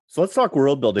So let's talk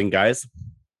world building, guys.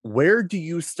 Where do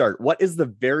you start? What is the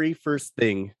very first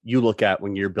thing you look at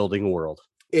when you're building a world?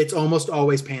 It's almost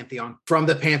always Pantheon. From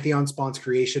the Pantheon spawns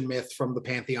creation myth, from the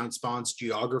Pantheon spawns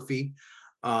geography,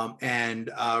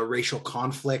 and racial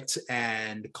conflict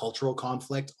and cultural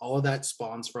conflict. All of that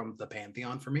spawns from the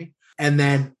Pantheon for me. And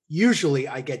then usually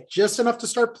I get just enough to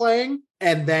start playing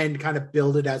and then kind of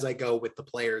build it as I go with the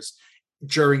players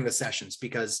during the sessions,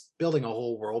 because building a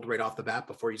whole world right off the bat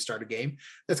before you start a game,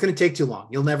 that's going to take too long.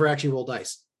 You'll never actually roll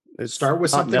dice. Start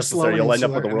with something slow. You'll end up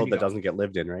with a world that doesn't get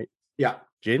lived in, right? Yeah.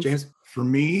 James? For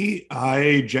me,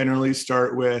 I generally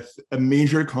start with a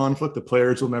major conflict the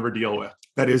players will never deal with.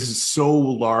 That is so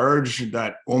large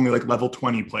that only like level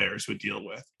 20 players would deal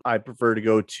with. I prefer to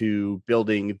go to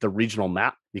building the regional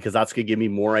map because that's going to give me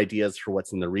more ideas for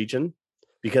what's in the region.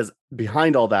 Because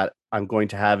behind all that, I'm going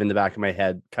to have in the back of my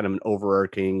head kind of an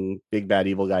overarching big bad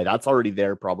evil guy. That's already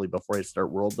there probably before I start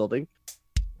world building.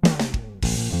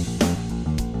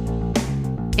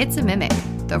 It's a Mimic,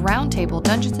 the Roundtable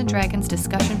Dungeons & Dragons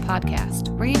discussion podcast,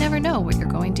 where you never know what you're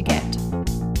going to get.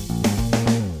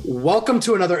 Welcome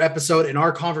to another episode in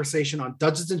our conversation on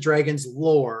Dungeons & Dragons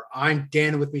lore. I'm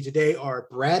Dan, and with me today are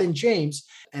Brad and James,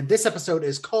 and this episode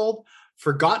is called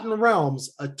Forgotten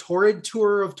Realms, A Torrid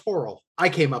Tour of Toril. I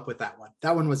came up with that one.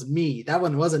 That one was me. That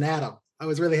one wasn't Adam. I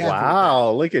was really happy.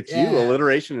 Wow, look at you,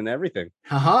 alliteration and everything.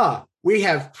 Haha. We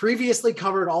have previously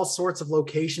covered all sorts of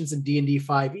locations in D&D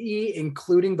 5e,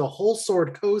 including the whole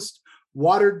Sword Coast,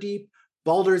 Waterdeep,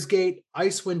 Baldur's Gate,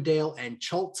 Icewind Dale, and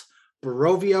Chult,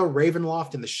 Barovia,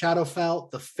 Ravenloft, and the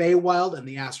Shadowfell, the Feywild and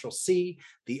the Astral Sea,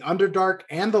 the Underdark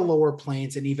and the Lower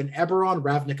Plains, and even Eberron,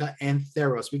 Ravnica, and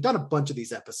Theros. We've done a bunch of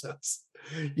these episodes.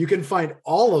 You can find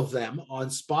all of them on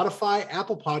Spotify,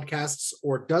 Apple Podcasts,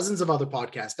 or dozens of other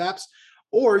podcast apps,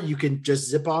 or you can just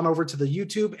zip on over to the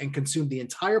YouTube and consume the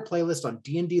entire playlist on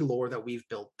D&D lore that we've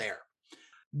built there.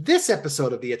 This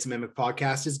episode of the It's a Mimic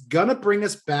podcast is going to bring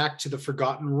us back to the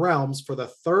Forgotten Realms for the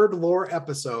third lore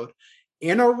episode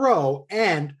in a row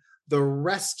and the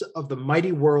rest of the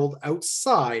mighty world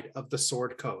outside of the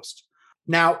Sword Coast.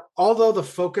 Now, although the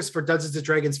focus for Dungeons &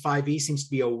 Dragons 5e seems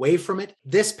to be away from it,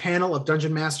 this panel of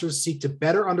Dungeon Masters seek to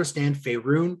better understand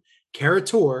Faerun,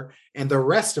 Kara-Tur, and the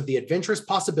rest of the adventurous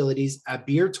possibilities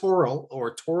Abir Toril,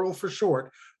 or Toril for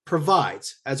short,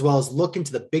 provides, as well as look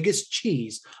into the biggest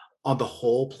cheese on the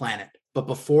whole planet. But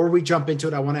before we jump into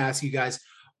it, I want to ask you guys,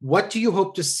 what do you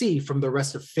hope to see from the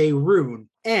rest of Faerun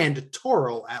and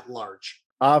Toril at large?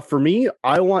 For me,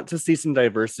 I want to see some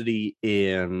diversity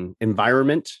in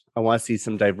environment. I want to see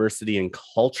some diversity in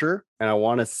culture, and I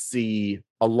want to see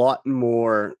a lot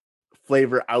more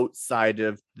flavor outside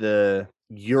of the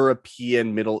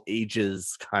European Middle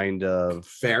Ages kind of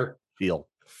feel.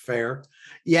 Fair.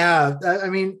 Yeah. I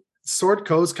mean, Sword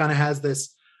Coast kind of has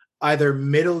this either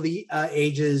Middle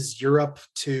Ages Europe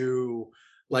to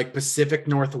like Pacific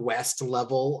Northwest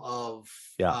level of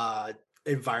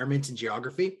environment and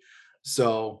geography.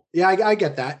 So yeah, I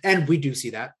get that. And we do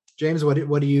see that. James, what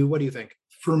do you think?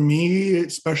 For me,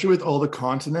 especially with all the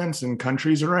continents and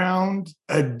countries around,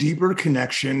 a deeper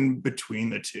connection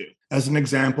between the two. As an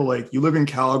example, like you live in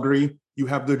Calgary, you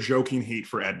have the joking hate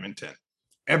for Edmonton.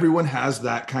 Everyone has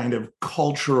that kind of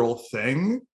cultural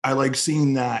thing. I like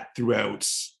seeing that throughout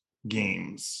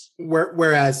games.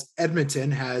 Whereas Edmonton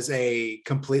has a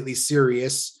completely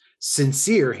serious,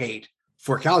 sincere hate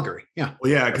for Calgary. Yeah.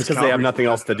 Well, yeah, because they have nothing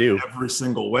else to do every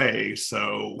single way.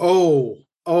 So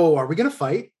are we gonna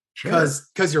fight?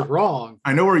 Because you're wrong.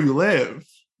 I know where you live.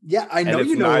 Yeah, I know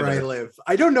you know where I live.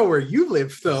 I don't know where you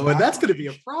live, though, and that's going to be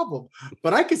a problem.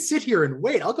 But I could sit here and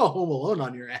wait. I'll go home alone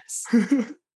on your ass.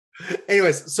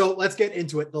 Anyways, so let's get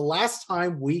into it. The last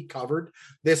time we covered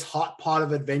this hot pot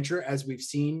of adventure, as we've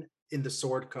seen in the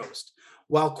Sword Coast,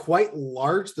 while quite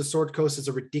large, the Sword Coast is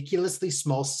a ridiculously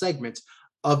small segment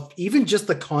of even just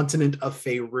the continent of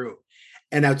Faerun.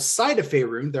 And outside of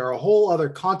Faerun, there are a whole other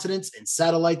continents and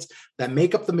satellites that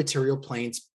make up the material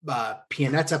planes,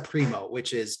 Pianeta Primo,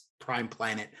 which is prime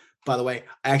planet. By the way,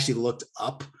 I actually looked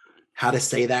up how to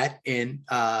say that in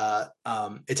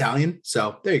Italian.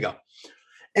 So there you go.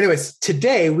 Anyways,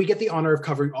 today we get the honor of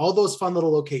covering all those fun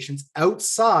little locations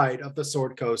outside of the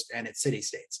Sword Coast and its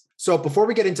city-states. So before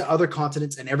we get into other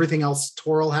continents and everything else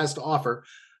Toril has to offer,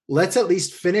 let's at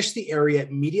least finish the area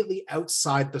immediately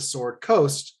outside the Sword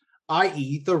Coast,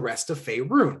 i.e. the rest of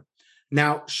Faerun.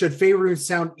 Now, should Faerun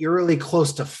sound eerily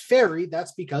close to fairy,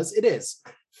 that's because it is.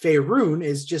 Faerun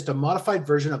is just a modified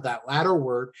version of that latter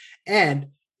word and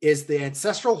is the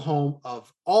ancestral home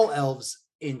of all elves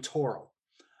in Toril.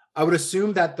 I would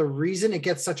assume that the reason it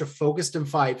gets such a focus in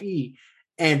 5e,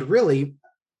 and really,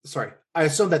 I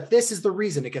assume that this is the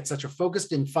reason it gets such a focus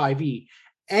in 5e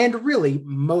and really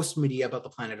most media about the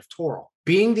planet of Toril.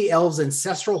 Being the elves'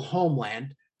 ancestral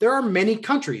homeland, there are many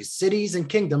countries, cities, and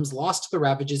kingdoms lost to the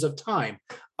ravages of time,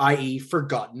 i.e.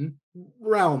 forgotten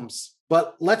realms.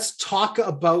 But let's talk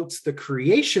about the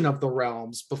creation of the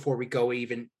realms before we go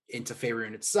even into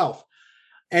Faerun itself.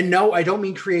 And no, I don't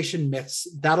mean creation myths.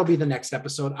 That'll be the next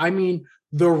episode. I mean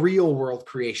the real world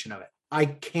creation of it. I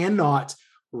cannot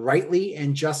rightly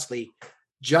and justly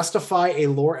justify a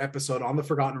lore episode on the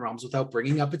Forgotten Realms without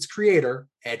bringing up its creator,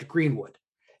 Ed Greenwood.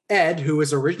 Ed, who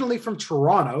is originally from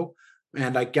Toronto,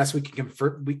 and I guess we can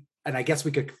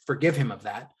could forgive him of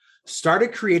that,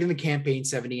 started creating the Campaign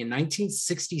 70 in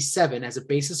 1967 as a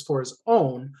basis for his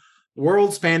own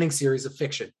world-spanning series of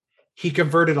fiction. He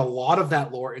converted a lot of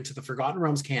that lore into the Forgotten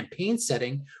Realms campaign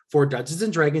setting for Dungeons &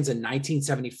 Dragons in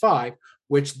 1975,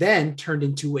 which then turned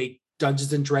into a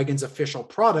Dungeons & Dragons official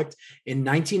product in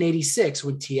 1986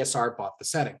 when TSR bought the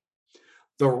setting.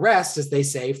 The rest, as they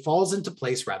say, falls into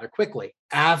place rather quickly.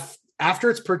 After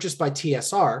it's purchased by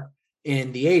TSR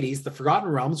in the 80s, the Forgotten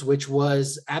Realms, which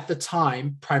was at the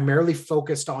time primarily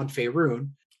focused on Faerun,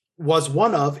 was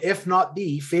one of, if not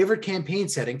the, favorite campaign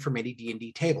setting for many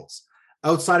D&D tables.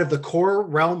 Outside of the core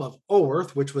realm of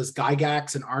Oerth, which was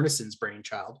Gygax and Arneson's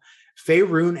brainchild,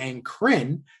 Faerun and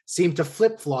Krynn seemed to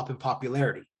flip-flop in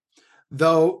popularity.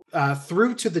 Though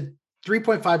through to the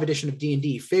 3.5 edition of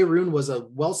D&D, Faerun was a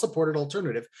well-supported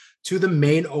alternative to the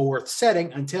main Oerth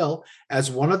setting until,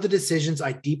 as one of the decisions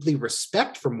I deeply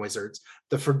respect from Wizards,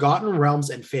 the Forgotten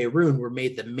Realms and Faerun were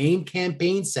made the main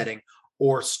campaign setting,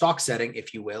 or stock setting,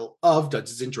 if you will, of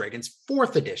Dungeons & Dragons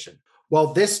 4th edition.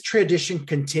 Well, this tradition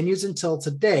continues until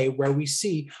today, where we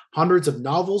see hundreds of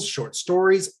novels, short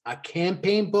stories, a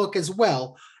campaign book, as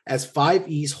well as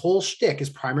 5e's whole shtick is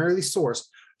primarily sourced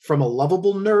from a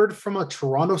lovable nerd from a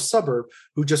Toronto suburb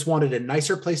who just wanted a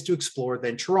nicer place to explore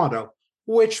than Toronto,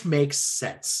 which makes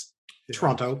sense. Yeah.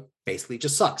 Toronto basically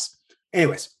just sucks.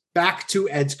 Anyways, back to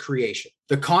Ed's creation.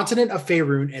 The continent of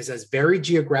Faerun is as varied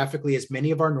geographically as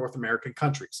many of our North American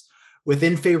countries.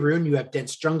 Within Faerun, you have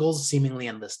dense jungles, seemingly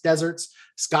endless deserts,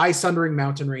 sky-sundering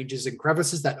mountain ranges, and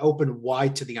crevices that open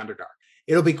wide to the Underdark.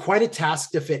 It'll be quite a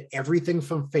task to fit everything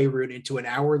from Faerun into an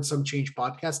hour and some change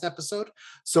podcast episode,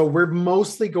 so we're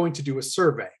mostly going to do a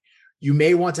survey. You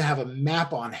may want to have a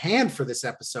map on hand for this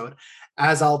episode,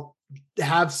 as I'll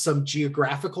have some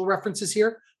geographical references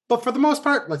here, but for the most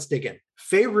part, let's dig in.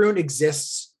 Faerun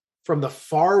exists from the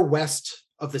far west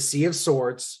of the Sea of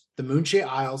Swords, the Moonshae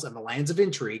Isles, and the Lands of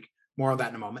Intrigue, more on that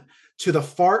in a moment, to the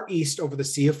far east over the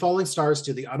Sea of Falling Stars,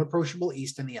 to the unapproachable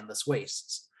east and the Endless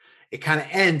Wastes. It kind of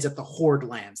ends at the Horde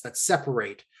lands that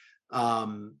separate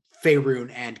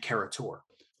Faerun and Kara-Tur.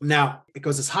 Now, it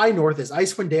goes as high north as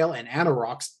Icewind Dale and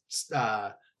Anauroch,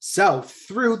 south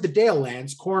through the Dale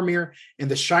lands, Cormyr,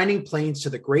 and the Shining Plains to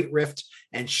the Great Rift,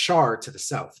 and Shar to the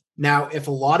south. Now, if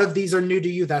a lot of these are new to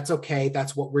you, that's okay.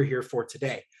 That's what we're here for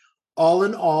today. All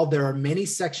in all, there are many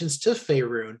sections to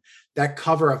Faerun that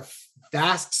cover a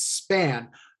vast span,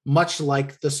 much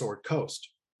like the Sword Coast.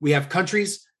 We have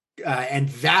countries and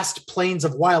vast plains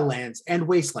of wildlands and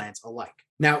wastelands alike.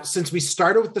 Now, since we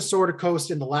started with the Sword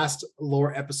Coast in the last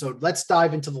lore episode, let's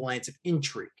dive into the Lands of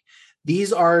Intrigue.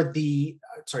 This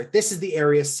is the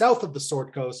area south of the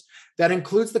Sword Coast that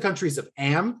includes the countries of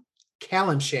Am,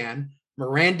 Kalimshan,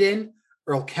 Mirandin,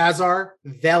 Urlkhazar,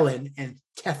 Velen, and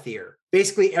Tethir.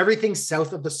 Basically, everything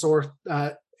south of the Sword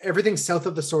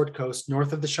Coast,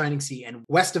 north of the Shining Sea, and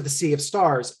west of the Sea of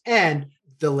Stars, and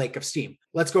the Lake of Steam.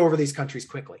 Let's go over these countries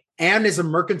quickly. Am is a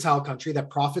mercantile country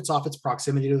that profits off its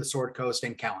proximity to the Sword Coast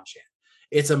and Kalimshan.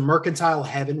 It's a mercantile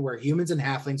heaven where humans and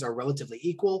halflings are relatively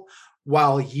equal,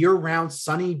 while year-round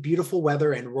sunny, beautiful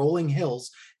weather and rolling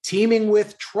hills teeming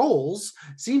with trolls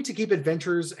seem to keep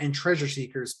adventurers and treasure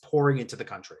seekers pouring into the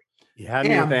country. You had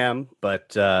me with Am, but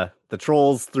the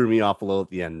trolls threw me off a little at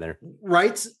the end there.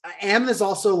 Right. Am is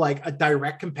also like a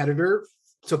direct competitor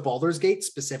to Baldur's Gate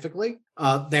specifically.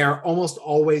 They are almost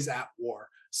always at war.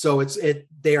 So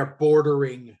they are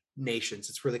bordering nations.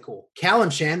 It's really cool.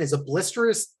 Kalimshan is a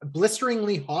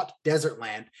blisteringly hot desert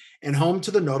land and home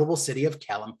to the notable city of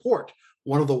Kalim Port,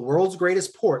 one of the world's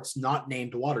greatest ports not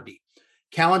named Waterdeep.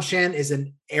 Kalimshan is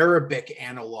an Arabic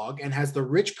analog and has the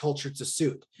rich culture to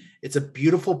suit. It's a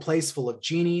beautiful place full of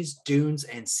genies, dunes,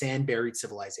 and sand-buried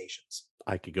civilizations.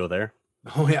 I could go there.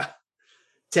 Oh, yeah.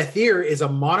 Tethir is a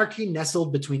monarchy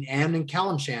nestled between Am and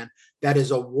Kalimshan that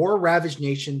is a war-ravaged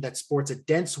nation that sports a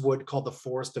dense wood called the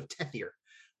Forest of Tethir,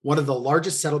 one of the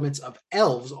largest settlements of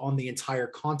elves on the entire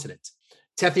continent.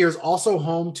 Tethir is also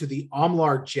home to the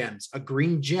Omlar gems, a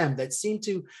green gem that seem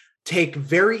to take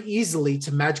very easily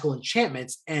to magical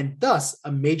enchantments and thus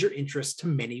a major interest to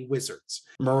many wizards.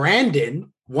 Mirandin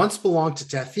once belonged to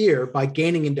Tethir by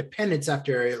gaining independence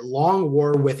after a long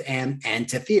war with Am and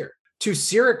Tethir. Two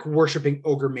Cyric worshipping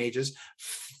ogre mages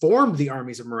formed the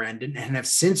armies of Mirandin and have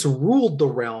since ruled the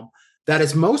realm that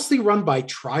is mostly run by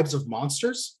tribes of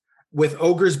monsters, with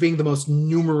ogres being the most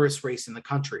numerous race in the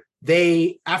country.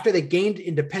 After they gained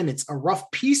independence, a rough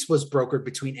peace was brokered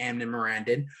between Am and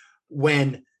Mirandin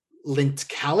when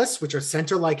Lintcalis, which are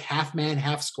center-like half-man,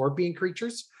 half-scorpion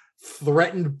creatures,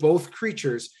 threatened both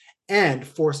creatures and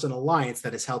forced an alliance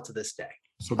that is held to this day.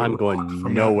 So I'm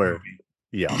going nowhere.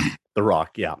 Yeah, The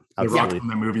Rock. Yeah, The Rock from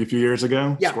the movie a few years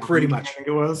ago. Yeah, pretty much. I think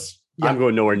it was. Yeah. I'm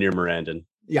going nowhere near Mirandin.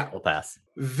 Yeah. I'll pass.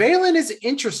 Valen is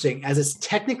interesting as it's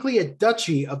technically a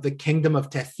duchy of the Kingdom of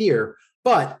Tethir,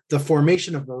 but the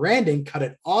formation of Mirandin cut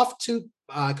it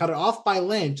off by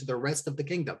land to the rest of the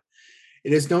kingdom.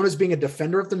 It is known as being a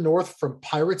defender of the North from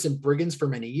pirates and brigands for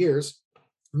many years,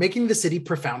 making the city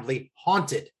profoundly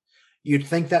haunted. You'd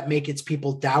think that make its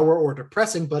people dour or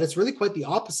depressing, but it's really quite the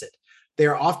opposite. They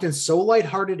are often so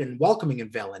lighthearted and welcoming in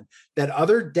Velen that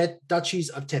other duchies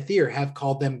of Tethir have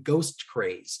called them ghost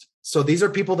crazed. So these are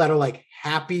people that are like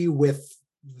happy with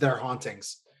their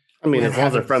hauntings. I mean, as long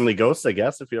as they're friendly ghosts, I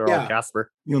guess, if you're all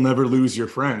Casper. You'll never lose your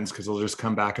friends because they'll just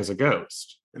come back as a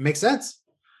ghost. It makes sense.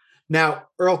 Now,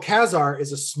 Earl Khazar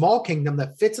is a small kingdom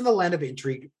that fits in the land of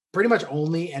intrigue pretty much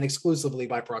only and exclusively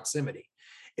by proximity.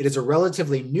 It is a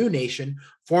relatively new nation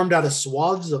formed out of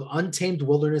swaths of untamed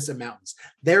wilderness and mountains.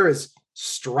 There is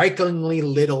strikingly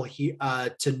little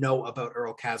to know about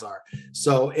Earl Khazar.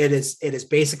 So it is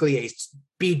basically a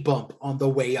speed bump on the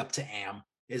way up to Am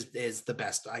is the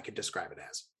best I could describe it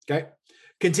as. Okay.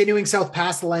 Continuing south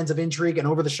past the lands of intrigue and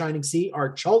over the shining sea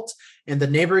are Chult and the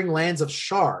neighboring lands of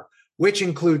Shar, which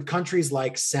include countries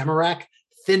like Samarak,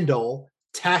 Thindol,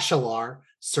 Tashalar,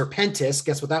 Serpentis,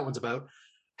 guess what that one's about,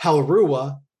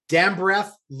 Halrua,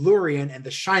 Dambreth, Lurien, and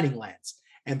the Shining Lands.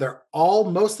 And they're all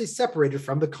mostly separated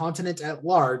from the continent at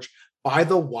large by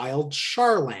the wild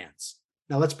Shar lands.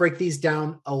 Now let's break these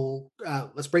down.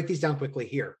 Quickly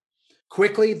here.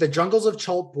 Quickly, the jungles of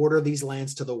Chult border these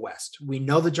lands to the west. We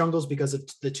know the jungles because of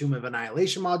the Tomb of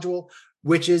Annihilation module,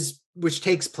 which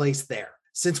takes place there.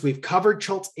 Since we've covered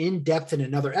Chult in depth in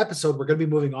another episode, we're going to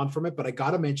be moving on from it, but I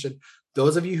got to mention,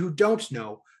 those of you who don't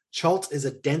know, Chult is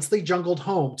a densely jungled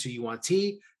home to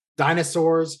Yuan-Ti,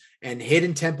 dinosaurs, and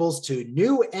hidden temples to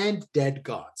new and dead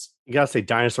gods. You got to say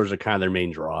dinosaurs are kind of their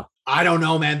main draw. I don't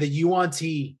know, man. The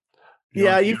Yuan-Ti.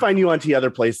 Yeah, you find Yuan-Ti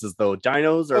other places, though.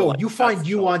 Dinos are you find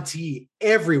Yuan-Ti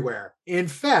everywhere. In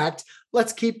fact,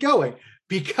 let's keep going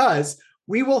because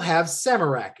we will have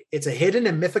Samarak. It's a hidden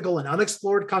and mythical and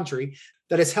unexplored country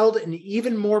that is held in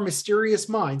even more mysterious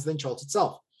minds than Chult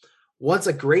itself. Once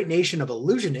a great nation of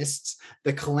illusionists,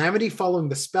 the calamity following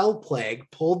the spell plague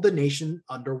pulled the nation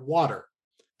underwater.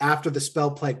 After the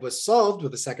spell plague was solved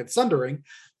with the Second Sundering,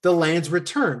 the lands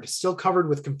returned, still covered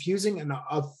with confusing and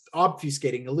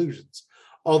obfuscating illusions,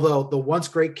 although the once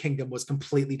great kingdom was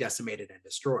completely decimated and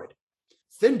destroyed.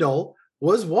 Thindol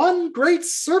was one great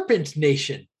serpent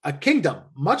nation, a kingdom,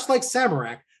 much like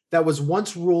Samarak, that was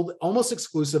once ruled almost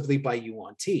exclusively by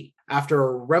Yuan-Ti. After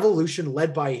a revolution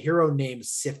led by a hero named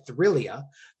Sithrilia,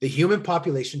 the human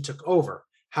population took over.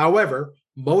 However,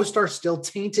 most are still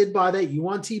tainted by that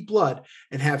Yuan-Ti blood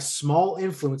and have small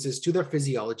influences to their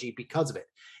physiology because of it.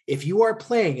 If you are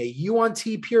playing a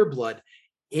Yuan-Ti pureblood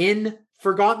in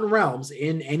Forgotten Realms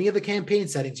in any of the campaign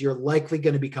settings, you're likely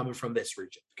going to be coming from this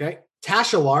region. Okay.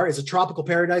 Tashalar is a tropical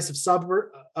paradise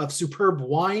of superb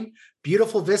wine,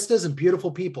 beautiful vistas, and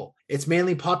beautiful people. It's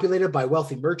mainly populated by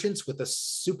wealthy merchants with a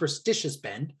superstitious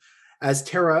bend, as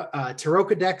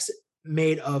Tarokka decks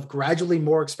made of gradually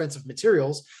more expensive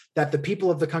materials that the people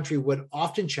of the country would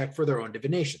often check for their own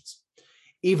divinations.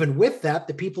 Even with that,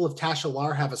 the people of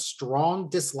Tashalar have a strong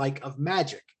dislike of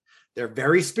magic. They're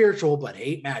very spiritual, but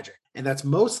hate magic. And that's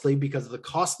mostly because of the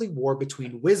costly war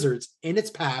between wizards in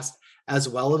its past, as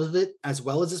well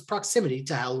as its proximity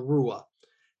to Halrua.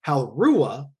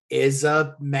 Halrua is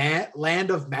a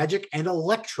land of magic and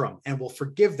electrum, and we'll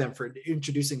forgive them for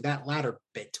introducing that latter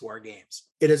bit to our games.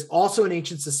 It is also an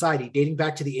ancient society dating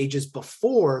back to the ages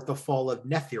before the fall of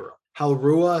Nethira.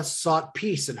 Halrua sought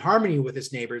peace and harmony with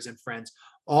its neighbors and friends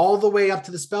all the way up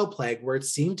to the spell plague, where it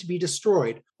seemed to be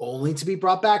destroyed, only to be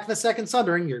brought back in the Second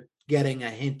Sundering. You're getting a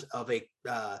hint of a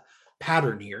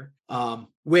pattern here,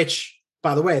 which,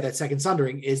 by the way, that Second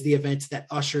Sundering is the event that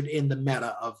ushered in the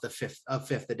meta of the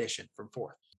fifth edition from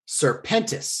fourth.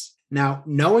 Serpentis. Now,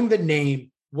 knowing the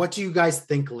name, what do you guys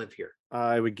think live here?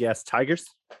 I would guess tigers.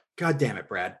 God damn it,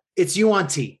 Brad. It's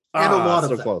Yuan-Ti and a lot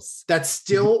so of them close. that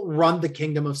still run the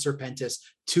kingdom of Serpentis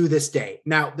to this day.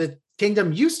 Now, the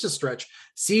kingdom used to stretch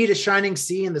sea to shining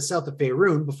sea in the south of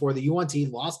Faerun before the Yuan-Ti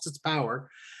lost its power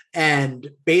and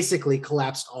basically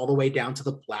collapsed all the way down to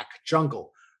the Black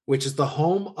Jungle, which is the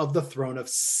home of the throne of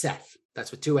Seth.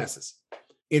 That's with 2 S's.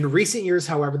 In recent years,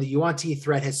 however, the Yuan-Ti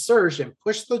threat has surged and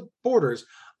pushed the borders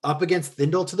up against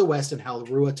Thindol to the west and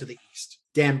Halrua to the east.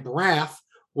 Dan Brath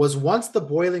was once the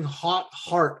boiling hot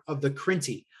heart of the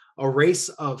Krinti, a race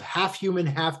of half-human,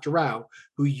 half-drow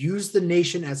who used the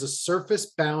nation as a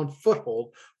surface-bound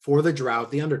foothold for the drow of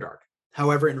the Underdark.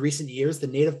 However, in recent years, the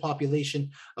native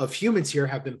population of humans here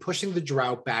have been pushing the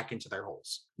drow back into their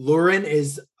holes. Lurin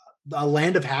is a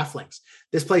land of halflings.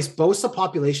 This place boasts a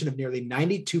population of nearly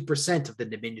 92% of the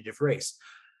diminutive race.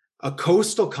 A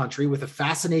coastal country with a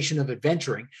fascination of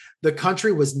adventuring, the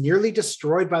country was nearly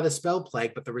destroyed by the spell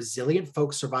plague, but the resilient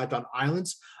folks survived on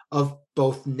islands of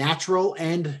both natural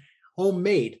and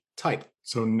homemade type.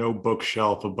 So no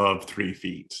bookshelf above 3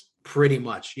 feet. Pretty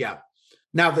much, yeah.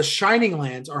 Now, the Shining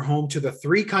Lands are home to the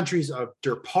 3 countries of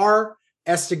Durpar,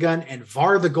 Estegun, and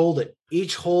Var the Golden.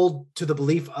 Each hold to the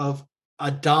belief of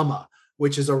Adama,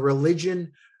 which is a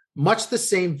religion much the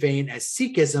same vein as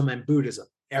Sikhism and Buddhism.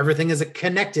 Everything is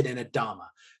connected in Adama,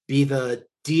 be they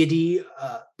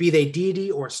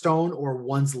deity or stone or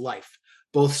one's life.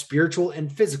 Both spiritual and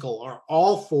physical are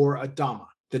all for Adama.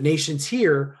 The nations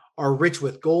here are rich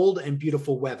with gold and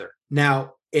beautiful weather.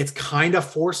 Now, it's kind of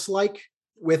Force-like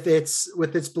with its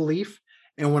belief.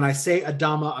 And when I say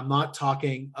Adama, I'm not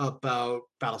talking about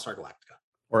Battlestar Galactica.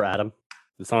 Or Adam.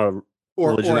 It's not a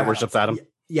religion that worships Adam.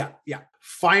 Yeah.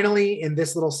 Finally, in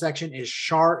this little section is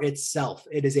Shar itself.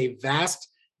 It is a vast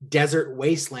desert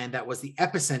wasteland that was the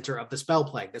epicenter of the spell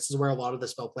plague. This is where a lot of the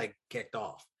spell plague kicked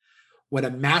off. When a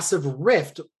massive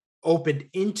rift opened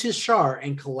into Shar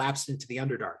and collapsed into the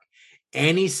Underdark.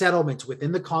 Any settlement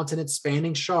within the continent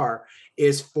spanning Shar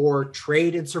is for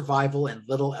trade and survival and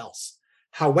little else.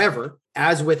 However,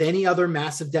 as with any other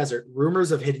massive desert,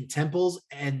 rumors of hidden temples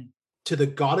and to the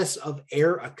goddess of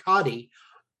air Akkadi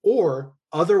or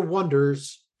other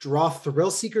wonders draw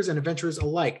thrill seekers and adventurers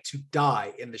alike to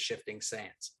die in the shifting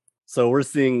sands. So we're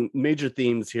seeing major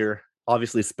themes here.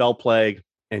 Obviously, spell plague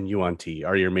and Yuan-Ti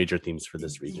are your major themes for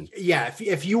this region. Yeah,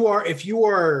 if you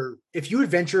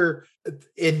adventure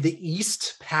in the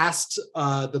east past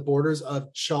the borders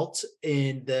of Chult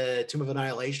in the Tomb of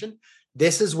Annihilation,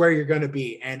 this is where you're going to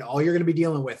be, and all you're going to be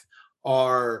dealing with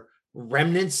are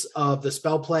remnants of the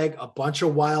spell plague, a bunch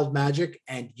of wild magic,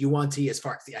 and Yuan-Ti as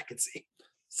far as the eye can see.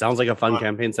 Sounds like a fun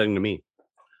campaign setting to me.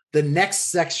 The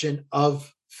next section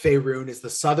of Faerun is the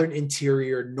southern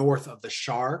interior north of the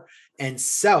Shar and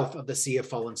south of the Sea of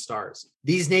Fallen Stars.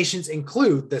 These nations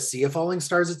include the Sea of Falling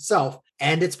Stars itself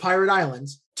and its pirate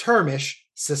islands, Termish,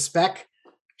 Suspek,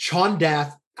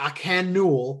 Chondath, Akan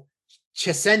Nul,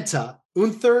 Chesenta,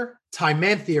 Unther,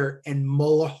 Timanthier, and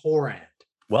Molahorand.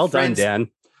 Well done,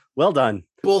 Dan. Well done.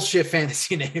 Bullshit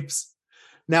fantasy names.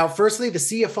 Now, firstly, the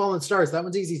Sea of Fallen Stars, that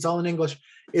one's easy, it's all in English,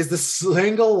 is the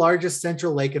single largest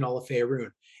central lake in all of Faerun.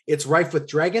 It's rife with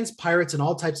dragons, pirates, and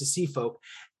all types of sea folk,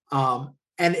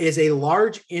 and is a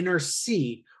large inner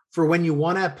sea for when you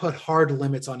want to put hard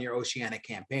limits on your oceanic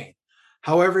campaign.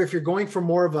 However, if you're going for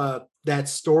more of that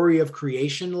story of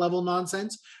creation level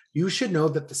nonsense, you should know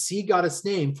that the sea got its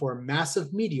name for a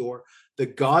massive meteor the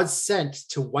gods sent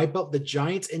to wipe out the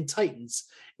giants and titans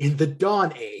in the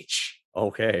Dawn Age.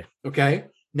 Okay.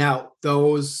 Now,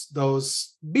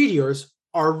 those meteors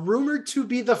are rumored to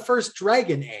be the first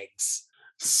dragon eggs.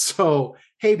 So,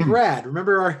 hey, Brad,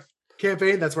 remember our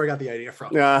campaign? That's where I got the idea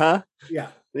from. Uh-huh. Yeah,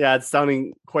 it's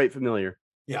sounding quite familiar.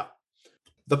 Yeah.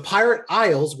 The Pirate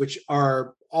Isles, which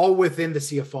are all within the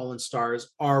Sea of Fallen Stars,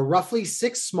 are roughly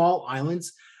 6 small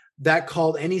islands that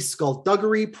called any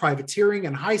skullduggery, privateering,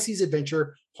 and high seas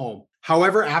adventure home.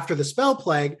 However, after the spell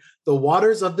plague, the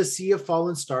waters of the Sea of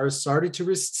Fallen Stars started to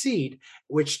recede,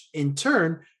 which in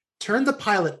turn turned the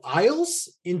Pirate Isles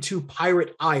into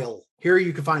Pirate Isle. Here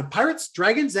you can find pirates,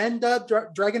 dragons, and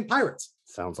dragon pirates.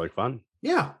 Sounds like fun.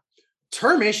 Yeah.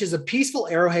 Termish is a peaceful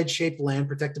arrowhead-shaped land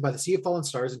protected by the Sea of Fallen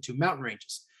Stars and 2 mountain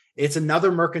ranges. It's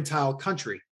another mercantile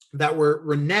country that were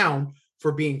renowned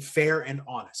for being fair and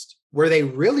honest. Where they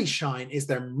really shine is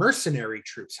their mercenary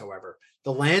troops, however.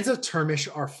 The lands of Termish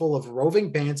are full of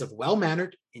roving bands of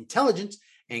well-mannered, intelligent,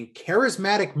 and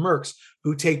charismatic mercs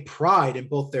who take pride in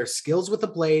both their skills with the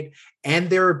blade and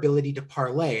their ability to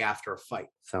parlay after a fight.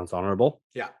 Sounds honorable.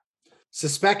 Yeah.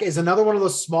 Suspek is another one of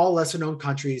those small, lesser-known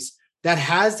countries that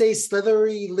has a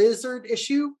slithery lizard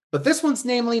issue, but this one's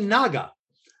namely Naga.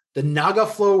 The Naga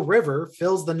Flow River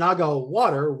fills the Naga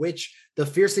water, which the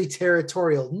fiercely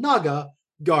territorial Naga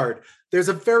guard. There's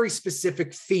a very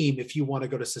specific theme if you want to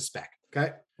go to Suspect.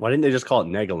 Okay. Why didn't they just call it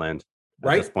Nagaland at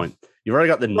Right? this point? You've already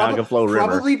got the Naga Flow River.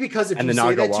 Probably because if and you the say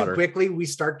Naga that water. too quickly, we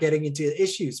start getting into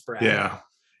issues, Brad. Yeah.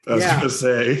 I was Yeah. going to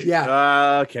say.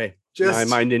 Yeah. Okay. Just My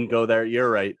mind didn't go there. You're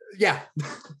right. yeah.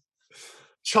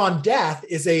 Chondath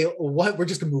is what we're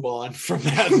just gonna move on from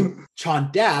that.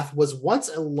 Chondath was once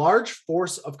a large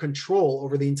force of control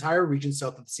over the entire region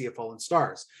south of the Sea of Fallen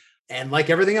Stars. And like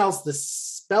everything else, the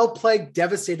spell plague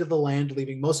devastated the land,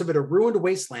 leaving most of it a ruined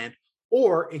wasteland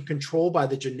or in control by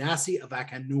the Genasi of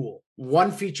Akanul.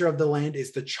 One feature of the land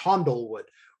is the Chondalwood,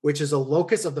 which is a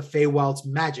locus of the Feywild's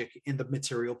magic in the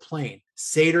material plane.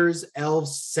 Satyrs,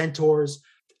 elves, centaurs,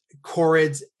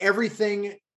 Chorids,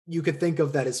 everything you could think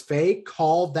of that is Fey,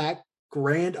 call that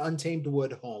grand untamed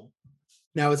wood home.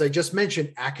 Now, as I just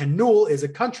mentioned, Akanul is a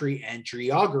country and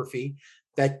geography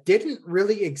that didn't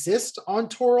really exist on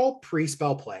Toril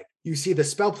pre-Spell Plague. You see, the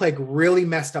Spell Plague really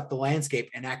messed up the landscape,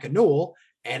 and Akanul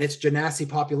and its Genasi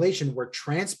population were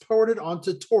transported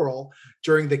onto Toril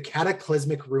during the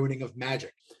cataclysmic ruining of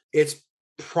magic. It's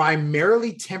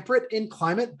primarily temperate in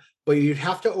climate, but you'd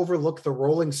have to overlook the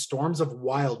rolling storms of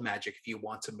wild magic if you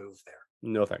want to move there.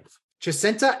 No thanks.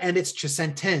 Chisenta and its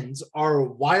Chisentans are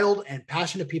wild and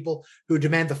passionate people who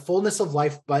demand the fullness of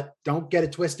life, but don't get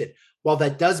it twisted. While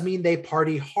that does mean they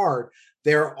party hard,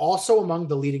 they're also among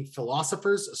the leading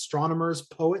philosophers, astronomers,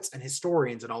 poets, and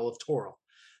historians in all of Toril.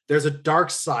 There's a dark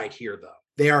side here, though.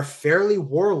 They are fairly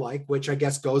warlike, which I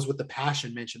guess goes with the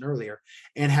passion mentioned earlier,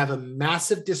 and have a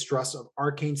massive distrust of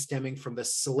arcane stemming from the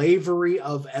slavery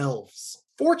of elves.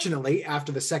 Fortunately,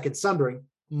 after the Second Sundering,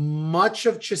 much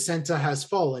of Chisenta has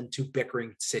fallen to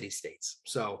bickering city-states.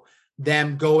 So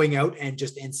them going out and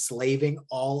just enslaving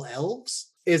all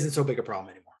elves isn't so big a problem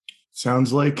anymore.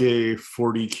 Sounds like a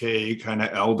 40K kind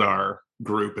of Eldar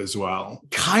group as well.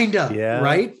 Kinda, Yeah.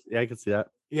 right? Yeah, I can see that.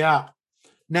 Yeah.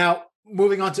 Now,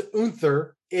 moving on to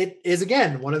Unther, it is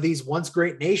again one of these once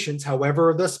great nations.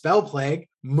 However, the Spell Plague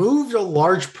moved a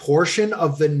large portion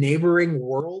of the neighboring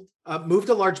world, moved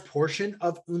a large portion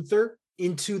of Unther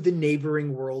into the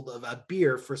neighboring world of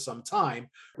Abir for some time,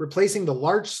 replacing the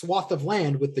large swath of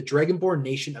land with the dragonborn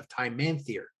nation of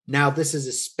Tymanthir. Now, this is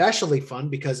especially fun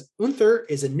because Unther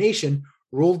is a nation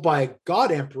ruled by a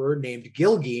god emperor named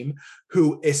Gilgim,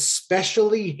 who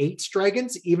especially hates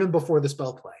dragons even before the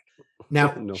Spell Plague.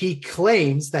 Now, No. he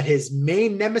claims that his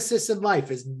main nemesis in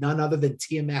life is none other than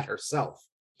Tiamat herself.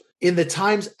 In the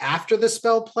times after the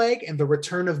Spell Plague and the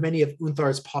return of many of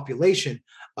Unthar's population,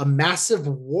 a massive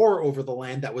war over the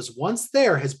land that was once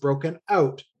there has broken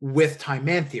out with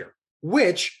Tymanthir,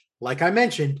 which, like I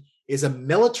mentioned, is a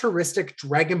militaristic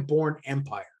dragonborn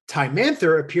empire.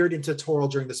 Tymanthir appeared into Toril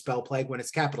during the Spell Plague when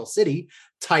its capital city,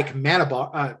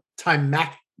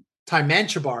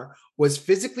 Tymanchabar, was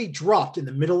physically dropped in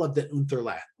the middle of the Unther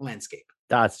landscape.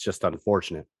 That's just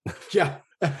unfortunate. Yeah.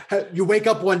 You wake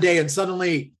up one day and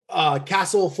suddenly a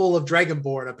castle full of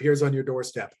Dragonborn appears on your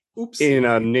doorstep. Oops. In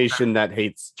a nation that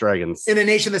hates dragons. In a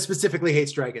nation that specifically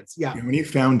hates dragons. Yeah. How many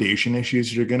foundation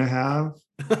issues you're going to have?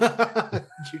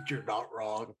 You're not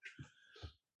wrong.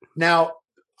 Now,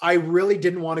 I really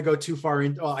didn't want to go too far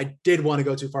in. Well, I did want to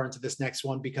go too far into this next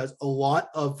one because a lot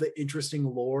of the interesting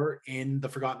lore in the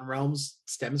Forgotten Realms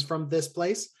stems from this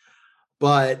place.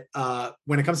 But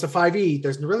when it comes to 5e,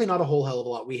 there's really not a whole hell of a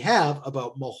lot we have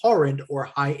about Mulhorand or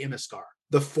High Imiskar.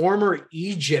 The former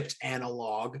Egypt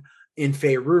analog in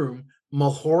Faerun,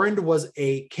 Mulhorand was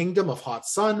a kingdom of hot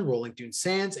sun, rolling dune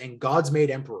sands, and gods made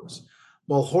emperors.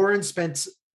 Mulhorand spent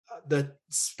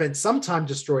some time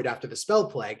destroyed after the Spell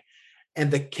Plague, and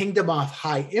the kingdom of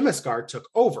High Imiskar took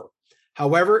over.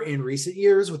 However, in recent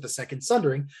years, with the Second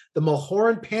Sundering, the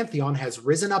Mulhorand pantheon has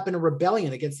risen up in a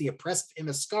rebellion against the oppressive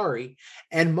Imiskari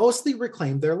and mostly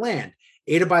reclaimed their land,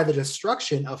 aided by the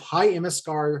destruction of High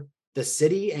Imiskar, the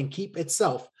city and keep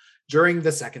itself, during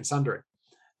the Second Sundering.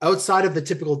 Outside of the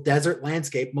typical desert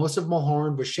landscape, most of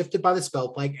Mulhorand was shifted by the Spell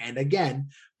Plague and again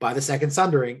by the Second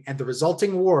Sundering and the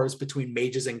resulting wars between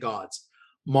mages and gods.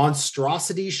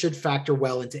 Monstrosity should factor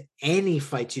well into any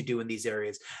fight you do in these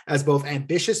areas, as both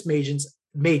ambitious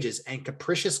mages and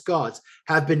capricious gods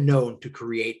have been known to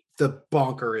create the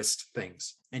bonkerest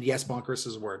things. And yes, bonkerous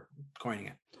is a word, coining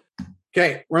it.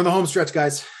 Okay, we're in the home stretch,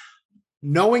 guys.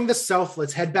 Knowing the south,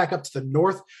 let's head back up to the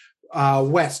north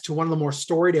west to one of the more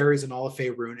storied areas in all of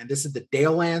Faerun, and this is the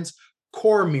Dalelands,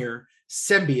 Cormyr,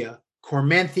 Sembia,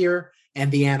 Cormanthir,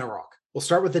 and the Anarok. We'll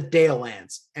start with the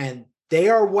Dalelands, and they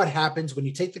are what happens when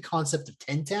you take the concept of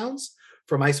 10 towns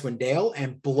from Icewind Dale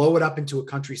and blow it up into a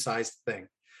country-sized thing.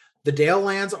 The Dale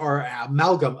lands are an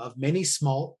amalgam of many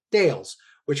small dales,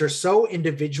 which are so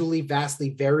individually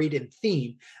vastly varied in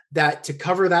theme that to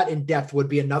cover that in depth would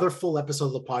be another full episode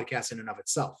of the podcast in and of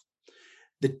itself.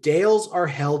 The Dales are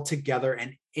held together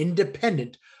and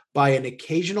independent by an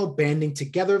occasional banding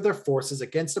together of their forces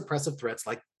against oppressive threats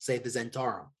like, say, the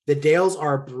Zentarum. The Dales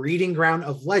are a breeding ground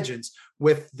of legends,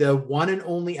 with the one and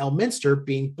only Elminster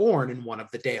being born in one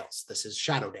of the Dales. This is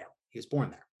Shadowdale. He was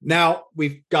born there. Now,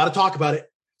 we've got to talk about it.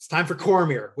 It's time for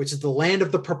Cormyr, which is the land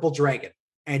of the purple dragon.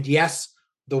 And yes,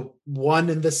 the one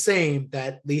and the same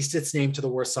that leased its name to the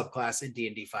worst subclass in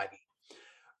D&D 5e.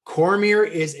 Cormyr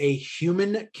is a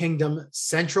human kingdom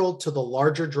central to the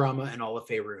larger drama in all of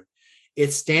Faerun.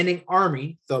 Its standing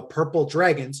army, the Purple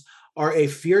Dragons, are a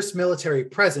fierce military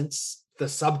presence, the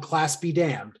subclass be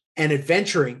damned, and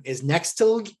adventuring is next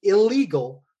to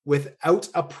illegal without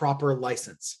a proper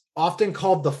license. Often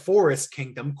called the Forest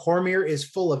Kingdom, Cormyr is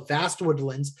full of vast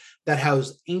woodlands that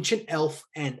house ancient elf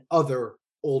and other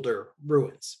older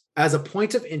ruins. As a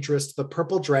point of interest, the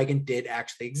Purple Dragon did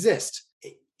actually exist.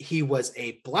 He was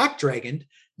a black dragon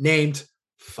named,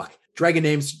 dragon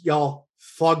names, y'all,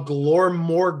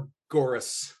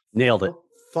 Thuglormorgoras. Nailed it.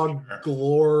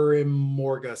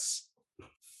 Thuglormorgus.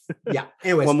 Yeah,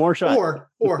 anyways. One more shot. Or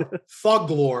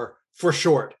Thuglor for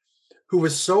short, who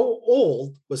was so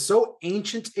old, was so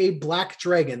ancient a black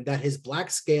dragon that his black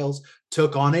scales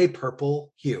took on a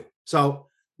purple hue. So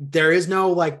there is no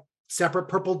like separate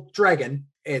purple dragon.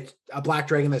 It's a black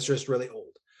dragon that's just really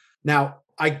old. Now,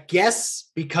 I guess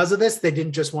because of this, they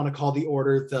didn't just want to call the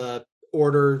order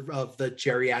of the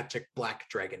geriatric black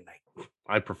dragon knight.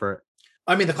 I prefer it.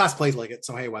 I mean, the class plays like it,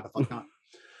 so hey, why the fuck not?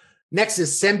 Next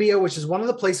is Sembia, which is one of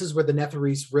the places where the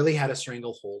Netherese really had a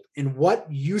stranglehold. In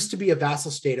what used to be a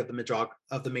vassal state of the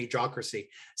Majocracy,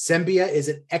 Sembia is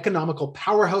an economical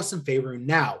powerhouse in Faerun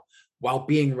now, while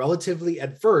being relatively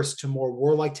adverse to more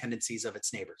warlike tendencies of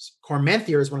its neighbors.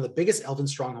 Cormenthier is one of the biggest elven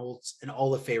strongholds in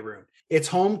all of Faerun. It's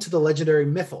home to the legendary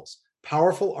Mythals,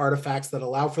 powerful artifacts that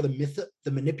allow for the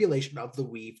manipulation of the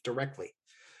weave directly.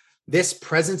 This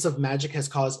presence of magic has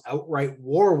caused outright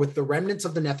war with the remnants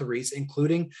of the Netherese,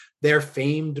 including their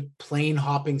famed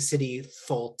plane-hopping city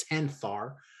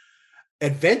Thultanthar.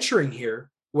 Adventuring here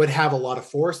would have a lot of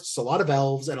forests, a lot of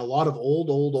elves, and a lot of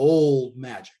old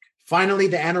magic. Finally,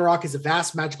 the Anauroch is a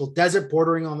vast magical desert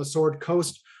bordering on the Sword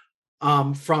Coast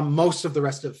from most of the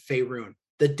rest of Faerun.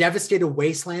 The devastated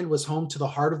wasteland was home to the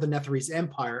heart of the Netherese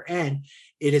Empire, and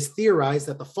it is theorized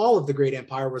that the fall of the Great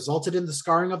Empire resulted in the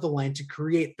scarring of the land to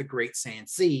create the Great Sand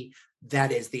Sea,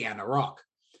 that is the Anauroch.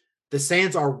 The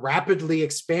sands are rapidly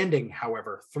expanding,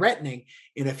 however, threatening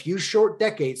in a few short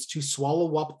decades to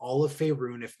swallow up all of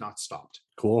Faerun if not stopped.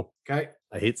 Cool. Okay.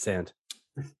 I hate sand.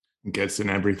 Gets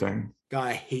in everything. God,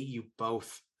 I hate you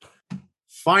both.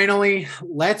 Finally,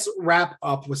 let's wrap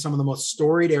up with some of the most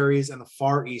storied areas in the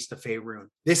far east of Faerun.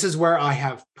 This is where I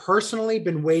have personally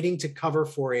been waiting to cover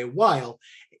for a while,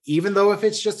 even though if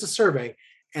it's just a survey,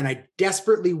 and I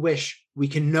desperately wish we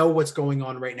can know what's going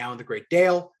on right now in the Great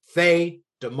Dale, Thay,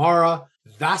 Damara,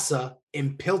 Vasa,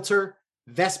 Impilter,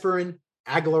 Vesperin,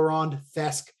 Aglarond,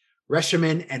 Thesk,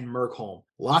 Reshimin, and Mergholm.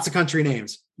 Lots of country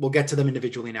names. We'll get to them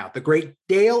individually now. The Great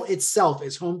Dale itself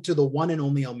is home to the one and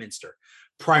only Elminster.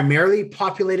 Primarily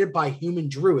populated by human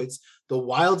druids, the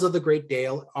wilds of the Great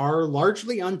Dale are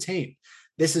largely untamed.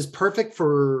 This is perfect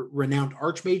for renowned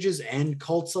archmages and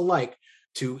cults alike,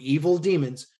 to evil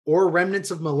demons or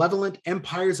remnants of malevolent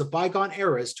empires of bygone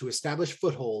eras to establish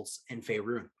footholds in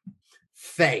Faerun.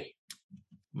 Thay.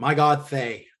 My God,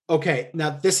 Thay. Okay,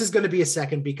 now this is going to be a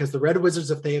second because the Red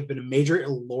Wizards of Thay have been a major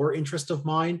lore interest of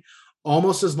mine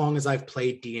almost as long as I've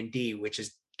played D&D, which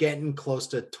is getting close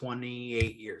to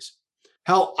 28 years.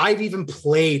 Hell, I've even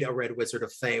played a Red Wizard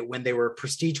of Thay when they were a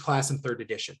prestige class in 3rd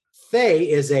edition. Thay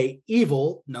is a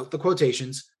evil, note the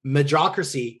quotations,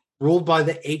 Majocracy ruled by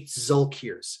the 8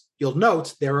 Zulkirs. You'll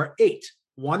note there are 8,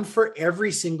 one for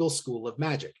every single school of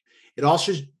magic. It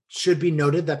also should be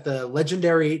noted that the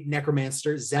legendary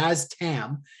necromancer Zaz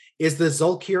Tam is the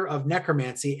Zulkir of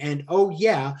necromancy, and oh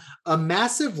yeah, a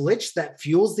massive lich that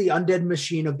fuels the undead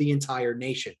machine of the entire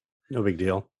nation. No big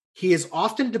deal. He is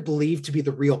often believed to be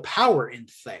the real power in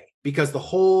Thay because the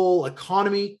whole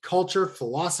economy, culture,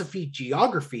 philosophy,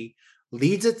 geography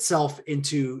leads itself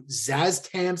into Zaz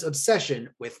Tam's obsession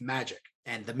with magic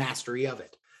and the mastery of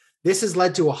it. This has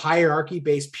led to a hierarchy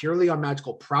based purely on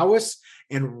magical prowess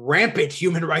and rampant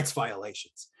human rights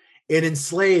violations. It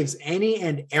enslaves any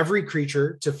and every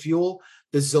creature to fuel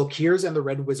the Zulkirs and the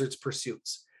Red Wizards'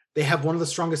 pursuits. They have one of the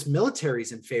strongest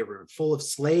militaries in Faerun, full of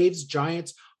slaves,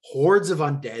 giants, hordes of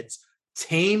undeads,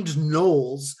 tamed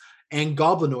gnolls, and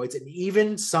goblinoids, and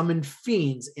even summoned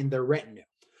fiends in their retinue.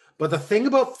 But the thing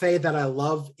about Fae that I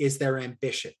love is their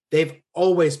ambition. They've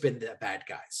always been the bad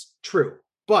guys, true,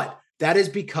 but that is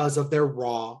because of their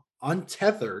raw,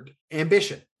 untethered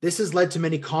ambition. This has led to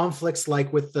many conflicts,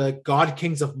 like with the God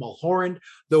Kings of Mulhorand,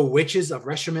 the Witches of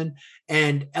Reshiman,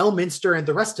 and Elminster, and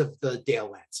the rest of the Dale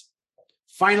Lands.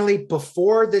 Finally,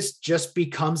 before this just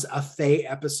becomes a Fae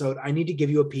episode, I need to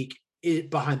give you a peek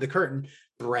behind the curtain.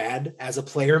 Brad, as a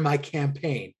player in my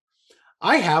campaign,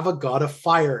 I have a god of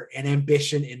fire and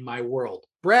ambition in my world.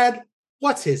 Brad,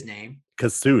 what's his name?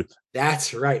 Kasuth.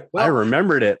 That's right. Well, I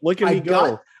remembered it. Look at me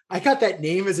go. I got that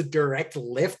name as a direct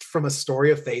lift from a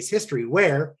story of Fae's history,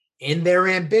 where, in their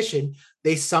ambition,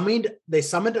 they summoned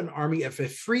an army of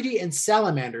Ifriti and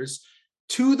salamanders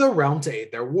to the realm to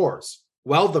aid their wars.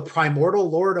 Well, the primordial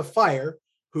Lord of Fire,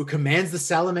 who commands the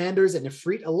salamanders and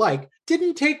Ifrit alike,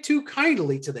 didn't take too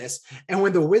kindly to this, and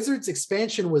when the wizard's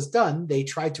expansion was done, they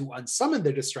tried to unsummon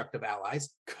their destructive allies.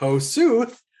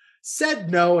 Kasuth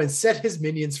said no and set his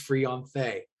minions free on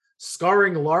Thay,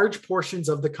 scarring large portions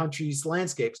of the country's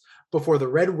landscapes before the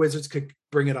Red Wizards could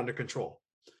bring it under control.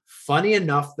 Funny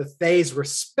enough, the Thays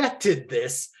respected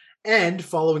this, and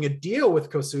following a deal with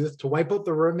Kasuth to wipe out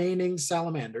the remaining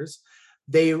salamanders,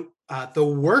 the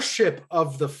worship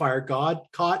of the fire god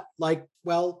caught,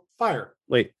 fire.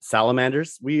 Wait,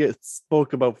 salamanders? We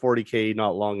spoke about 40K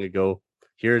not long ago.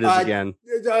 Here it is again.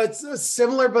 It's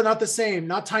similar, but not the same.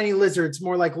 Not tiny lizards,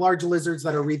 more like large lizards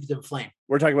that are wreathed in flame.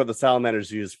 We're talking about the salamanders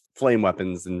who use flame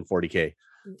weapons in 40K.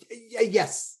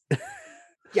 Yes.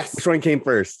 Yes. Which one came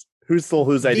first? Who stole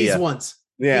whose idea? These ones.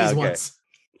 Yeah, These ones.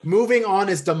 Moving on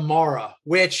is Damara,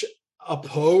 which,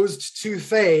 opposed to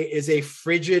Thay, is a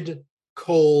frigid,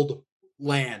 cold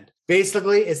land.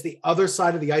 Basically, it's the other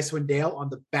side of the Icewind Dale on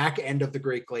the back end of the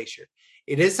Great Glacier.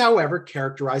 It is, however,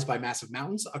 characterized by massive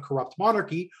mountains, a corrupt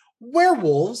monarchy,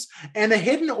 werewolves, and a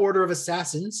hidden order of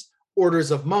assassins,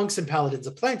 orders of monks and paladins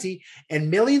aplenty,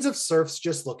 and millions of serfs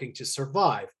just looking to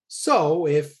survive. So,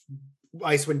 if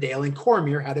Icewind Dale and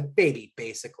Cormyr had a baby,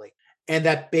 basically, and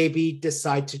that baby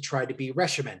decide to try to be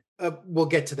Reshiman. We'll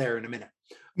get to there in a minute.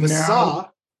 Masa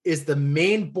is the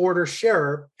main border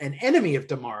sharer, an enemy of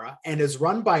Damara, and is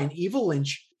run by an evil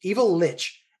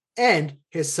lich, and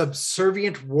his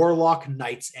subservient warlock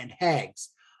knights and hags,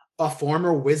 a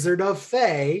former wizard of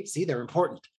Thay, see, they're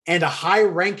important, and a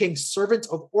high-ranking servant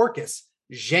of Orcus.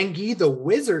 Zhengi,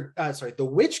 the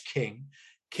Witch King,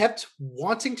 kept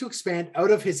wanting to expand out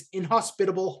of his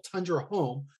inhospitable tundra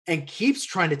home and keeps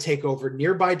trying to take over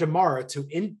nearby Damara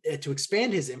to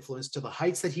expand his influence to the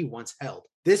heights that he once held.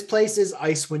 This place is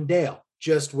Icewind Dale,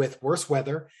 just with worse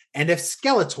weather, and if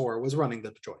Skeletor was running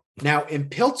the joint. Now,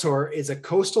 Impiltor is a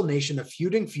coastal nation of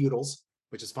feuding feudals,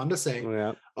 which is fun to say,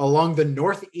 along the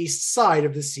northeast side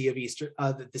of the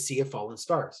Sea of Fallen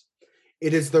Stars.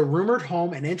 It is the rumored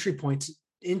home and entry point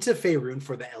into Faerun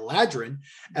for the Eladrin,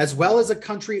 as well as a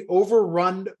country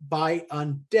overrun by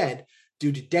undead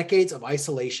due to decades of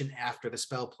isolation after the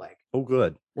spell plague. Oh,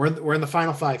 good. We're in the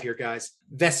final five here, guys.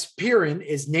 Vespirin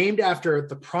is named after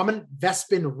the prominent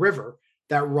Vespin River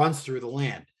that runs through the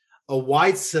land. A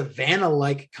wide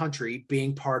savanna-like country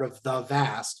being part of the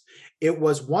Vast, it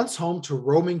was once home to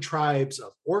roaming tribes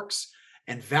of orcs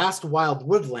and vast wild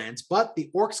woodlands, but the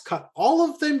orcs cut all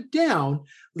of them down,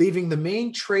 leaving the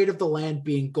main trade of the land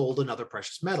being gold and other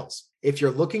precious metals. If you're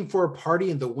looking for a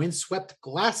party in the windswept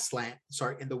grasslands,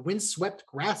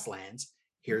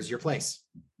 here's your place.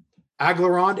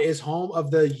 Aglarond is home of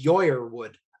the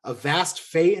Yoirwood, a vast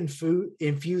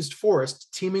Fey-infused forest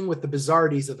teeming with the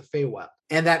bizarrities of the Feywild,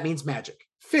 and that means magic.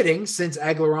 Fitting, since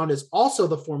Aglarond is also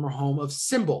the former home of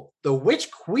Symbol, the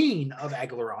Witch Queen of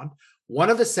Aglarond, one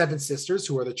of the seven sisters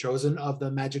who are the chosen of the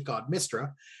magic god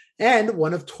Mystra, and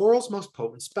one of Toral's most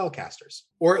potent spellcasters.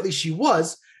 Or at least she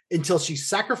was, until she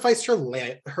sacrificed her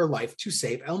life to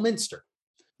save Elminster.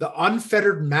 The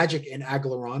unfettered magic in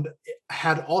Aglarond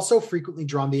had also frequently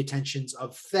drawn the attentions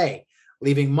of Thay,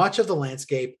 leaving much of the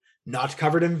landscape, not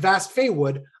covered in vast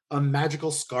Feywood, a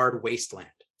magical scarred wasteland.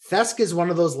 Thesk is one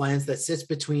of those lands that sits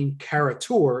between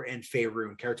Karatur and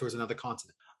Faerun. Karatur is another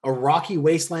continent. A rocky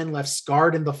wasteland left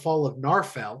scarred in the fall of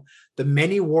Narfell, the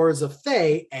many wars of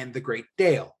Thay, and the Great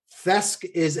Dale. Thesk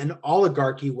is an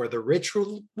oligarchy where the rich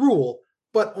rule,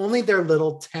 but only their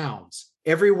little towns.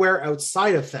 Everywhere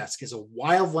outside of Thesk is a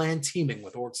wild land teeming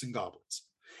with orcs and goblins.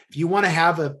 If you want to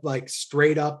have a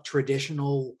straight up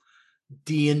traditional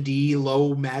D&D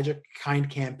low magic kind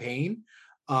campaign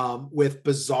with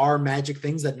bizarre magic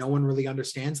things that no one really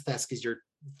understands, Thesk is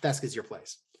your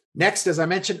place. Next, as I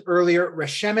mentioned earlier,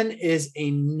 Reshemen is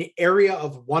an area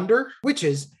of wonder,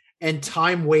 witches, and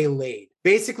time waylaid.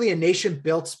 Basically, a nation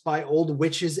built by old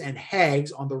witches and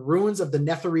hags on the ruins of the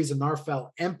Netherese and Narfell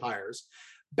empires,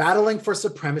 battling for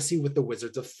supremacy with the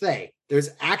Wizards of Thay. There's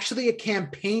actually a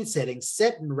campaign setting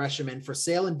set in Reshimen for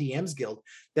sale in DM's Guild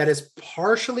that is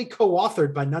partially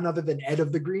co-authored by none other than Ed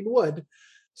of the Green Wood.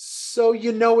 So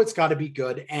you know it's got to be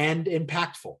good and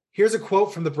impactful. Here's a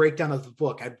quote from the breakdown of the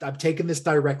book. I've taken this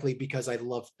directly because I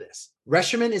love this.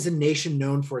 Reshimen is a nation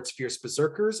known for its fierce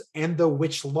berserkers and the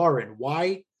Wychlaran,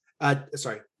 Wychlaran,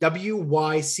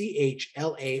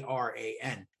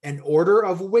 an order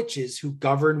of witches who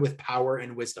govern with power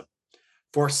and wisdom.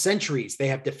 For centuries, they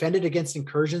have defended against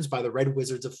incursions by the Red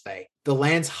Wizards of Thay. The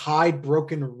lands hide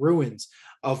broken ruins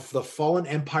of the fallen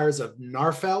empires of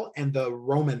Narfell and the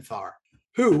Romanthar,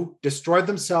 who destroyed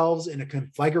themselves in a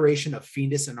conflagration of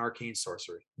fiendish and arcane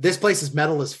sorcery. This place is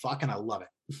metal as fuck, and I love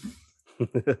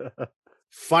it.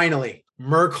 Finally,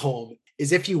 Murkholm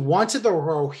is if you wanted the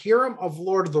Rohirrim of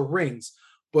Lord of the Rings,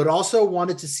 but also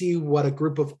wanted to see what a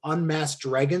group of unmasked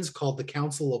dragons called the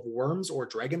Council of Worms or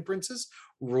Dragon Princes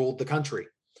ruled the country.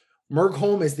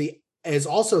 Murkholm is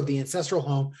also the ancestral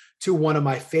home to one of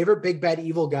my favorite big bad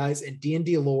evil guys in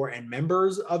D&D lore and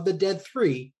members of the Dead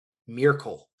Three,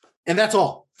 Myrkul. And that's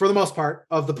all, for the most part,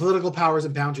 of the political powers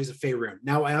and boundaries of Faerun.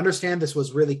 Now, I understand this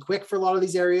was really quick for a lot of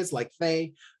these areas, like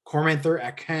Thay, Cormanther,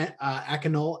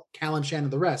 Akanul, Kalimshan,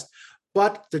 and the rest.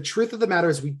 But the truth of the matter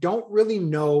is we don't really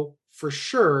know for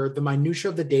sure the minutiae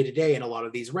of the day-to-day in a lot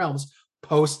of these realms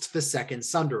post the Second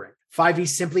Sundering. 5e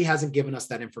simply hasn't given us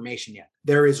that information yet.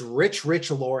 There is rich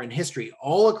lore and history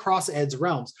all across Ed's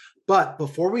realms. But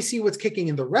before we see what's kicking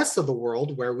in the rest of the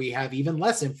world, where we have even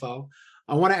less info,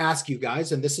 I want to ask you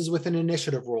guys, and this is with an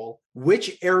initiative roll,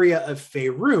 which area of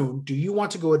Faerun do you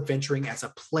want to go adventuring as a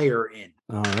player in?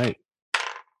 All right.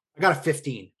 I got a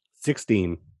 15.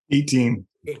 16. 18.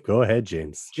 Go ahead,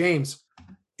 James. James,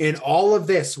 in all of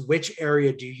this, which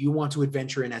area do you want to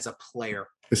adventure in as a player?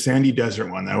 The Sandy Desert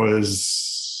one. That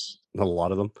was A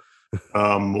lot of them.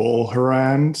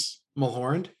 Mulhorand.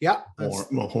 Mulhorand? Yeah.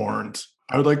 Mulhorand.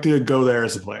 I would like to go there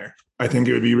as a player. I think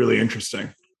it would be really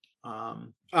interesting.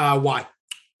 Why?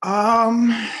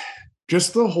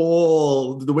 Just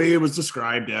the way it was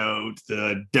described out,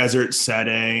 the desert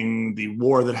setting, the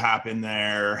war that happened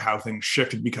there, how things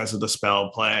shifted because of the spell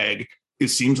plague. It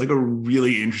seems like a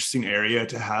really interesting area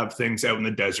to have things out in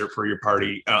the desert for your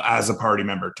party as a party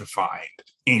member to find.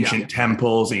 Ancient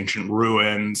temples, ancient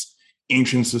ruins,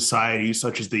 ancient societies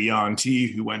such as the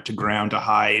Yuan-Ti who went to ground to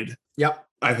hide. Yep.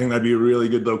 I think that'd be a really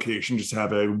good location just to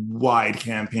have a wide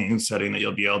campaign setting that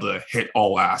you'll be able to hit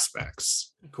all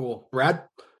aspects. Cool. Brad?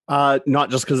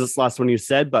 Not just because it's the last one you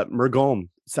said, but Murkholm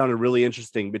sounded really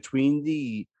interesting. Between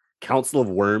the Council of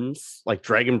Worms, like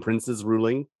Dragon Princes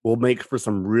ruling, will make for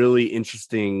some really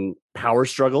interesting power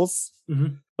struggles.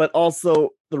 Mm-hmm. But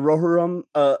also the Rohirrim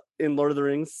in Lord of the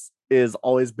Rings has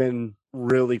always been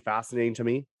really fascinating to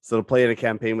me. So to play in a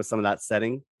campaign with some of that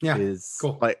setting is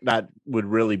cool. Like that would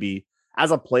really be,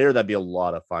 as a player, that'd be a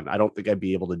lot of fun. I don't think I'd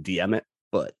be able to DM it,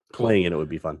 but playing it would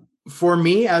be fun. For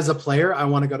me as a player, I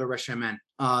want to go to Reshimen.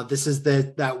 This is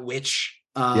that witch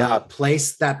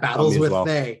place that battles with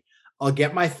Thay. I'll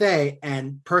get my Thay,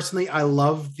 and personally, I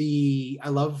love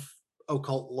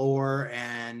occult lore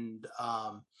and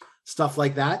stuff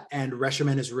like that. And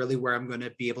Reshimen is really where I'm going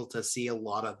to be able to see a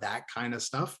lot of that kind of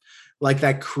stuff, like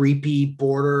that creepy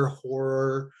border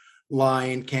horror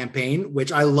line campaign,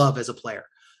 which I love as a player.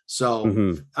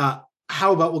 So,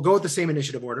 how about we'll go with the same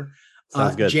initiative order?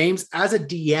 Sounds good. James, as a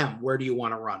DM, where do you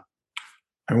want to run?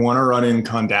 I want to run in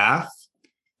Kondath.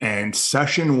 And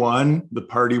session 1, the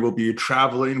party will be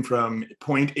traveling from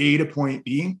point A to point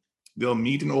B. They'll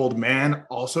meet an old man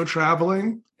also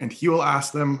traveling, and he will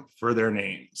ask them for their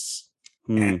names.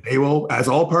 And they will, as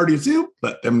all parties do,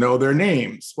 let them know their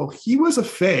names. Well, he was a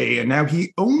Fae, and now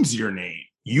he owns your name.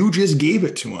 You just gave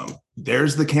it to him.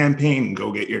 There's the campaign.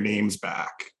 Go get your names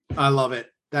back. I love it.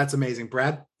 That's amazing.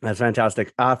 Brad? That's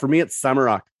fantastic. For me, it's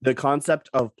Samurok. The concept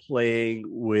of playing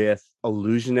with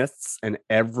illusionists and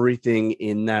everything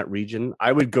in that region,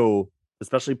 I would go,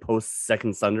 especially post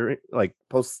Second Sundering, like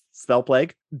post Spell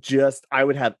Plague, I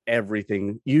would have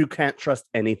everything. You can't trust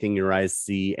anything your eyes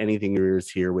see, anything your ears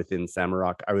hear within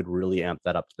Samurok. I would really amp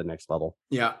that up to the next level.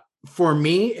 Yeah. For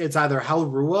me, it's either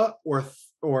Halrua or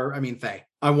Thay.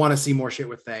 I want to see more shit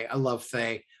with Thay. I love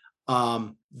Thay.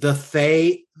 The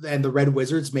Thay and the Red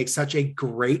Wizards make such a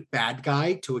great bad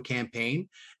guy to a campaign,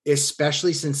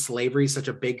 especially since slavery is such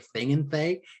a big thing in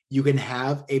Thay. You can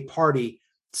have a party.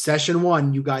 Session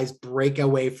 1, you guys break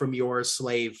away from your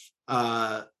slave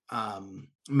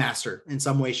master in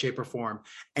some way, shape, or form,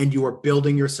 and you are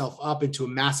building yourself up into a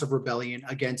massive rebellion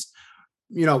against,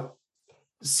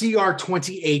 CR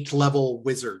 28 level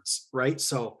wizards, right?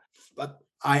 So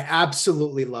I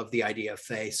absolutely love the idea of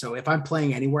Thay. So if I'm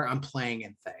playing anywhere, I'm playing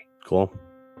in Thay. Cool.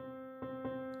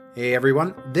 Hey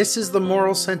everyone, this is the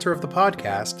moral center of the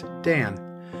podcast, Dan.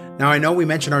 Now I know we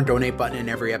mention our donate button in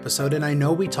every episode, and I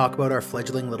know we talk about our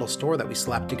fledgling little store that we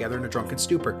slapped together in a drunken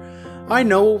stupor. I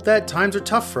know that times are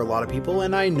tough for a lot of people,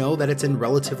 and I know that it's in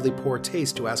relatively poor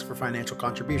taste to ask for financial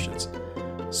contributions.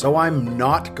 So I'm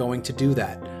not going to do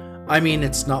that. I mean,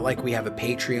 it's not like we have a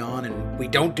Patreon and we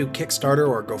don't do Kickstarter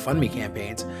or GoFundMe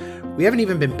campaigns. We haven't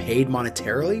even been paid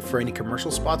monetarily for any commercial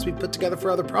spots we put together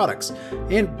for other products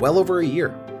in well over a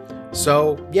year.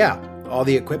 So yeah, all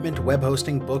the equipment, web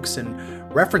hosting, books,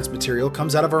 and reference material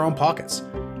comes out of our own pockets.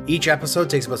 Each episode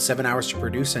takes about 7 hours to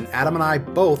produce, and Adam and I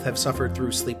both have suffered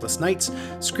through sleepless nights,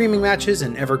 screaming matches,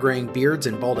 and ever-graying beards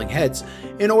and balding heads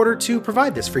in order to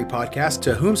provide this free podcast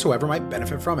to whomsoever might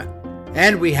benefit from it.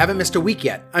 And we haven't missed a week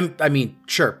yet. I mean,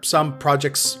 sure, some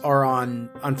projects are on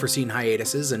unforeseen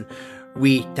hiatuses, and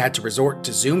we had to resort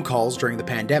to Zoom calls during the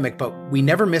pandemic, but we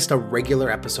never missed a regular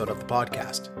episode of the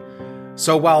podcast.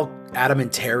 So while Adam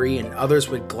and Terry and others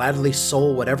would gladly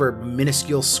soul whatever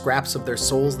minuscule scraps of their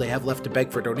souls they have left to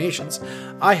beg for donations,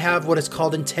 I have what is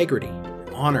called integrity,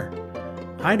 honor.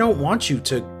 I don't want you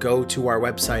to go to our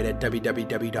website at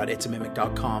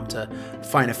www.itsamimic.com to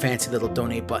find a fancy little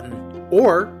donate button,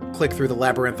 or click through the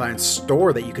labyrinthine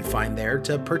store that you could find there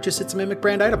to purchase It's a Mimic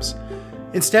brand items.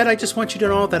 Instead, I just want you to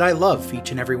know that I love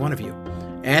each and every one of you,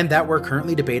 and that we're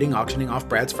currently debating auctioning off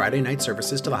Brad's Friday night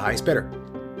services to the highest bidder.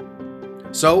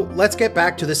 So let's get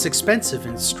back to this expensive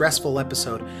and stressful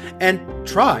episode and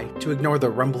try to ignore the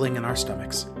rumbling in our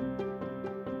stomachs.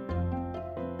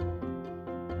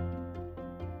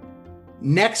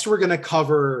 Next, we're going to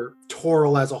cover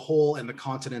Toril as a whole and the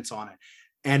continents on it.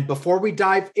 And before we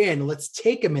dive in, let's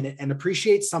take a minute and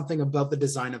appreciate something about the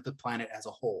design of the planet as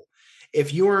a whole.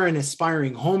 If you are an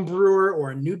aspiring homebrewer or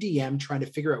a new DM trying to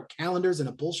figure out calendars in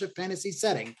a bullshit fantasy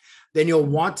setting, then you'll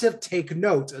want to take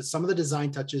note of some of the design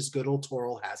touches good old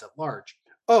Toril has at large.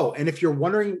 Oh, and if you're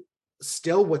wondering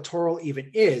still what Toril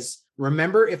even is,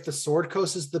 remember if the Sword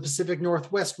Coast is the Pacific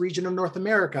Northwest region of North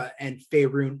America and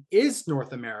Faerun is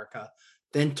North America,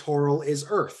 then Toril is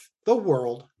Earth, the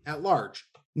world at large.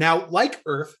 Now, like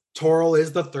Earth, Toril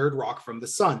is the third rock from the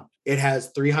sun. It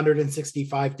has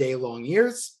 365-day-long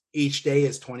years. Each day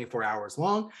is 24 hours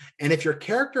long. And if your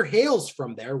character hails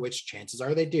from there, which chances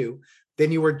are they do,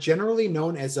 then you are generally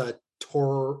known as a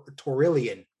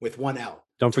Torillian with one L.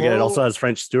 Don't forget, it also has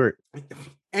French Stewart.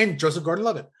 And Joseph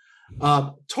Gordon-Levitt.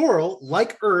 Toril,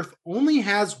 like Earth, only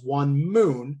has one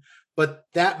moon, but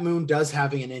that moon does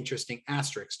have an interesting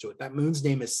asterisk to it. That moon's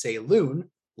name is Saloon,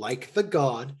 like the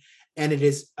god, and it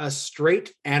is a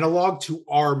straight analog to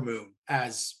our moon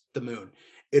as the moon.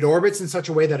 It orbits in such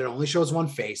a way that it only shows one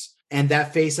face, and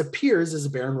that face appears as a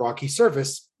barren rocky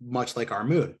surface, much like our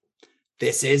moon.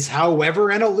 This is, however,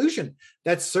 an illusion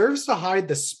that serves to hide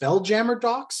the Spelljammer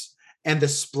docks and the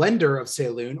splendor of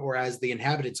Saloon, or as the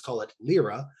inhabitants call it,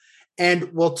 Lyra.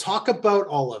 And we'll talk about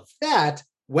all of that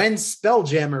when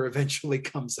Spelljammer eventually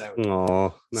comes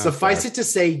out. Suffice it to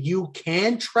say, you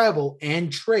can travel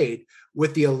and trade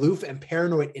with the aloof and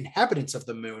paranoid inhabitants of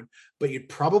the moon, but you'd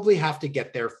probably have to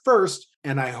get there first,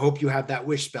 and I hope you have that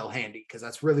wish spell handy, because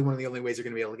that's really one of the only ways you're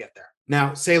going to be able to get there.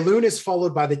 Now, Saloon is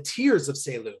followed by the Tears of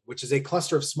Saloon, which is a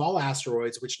cluster of small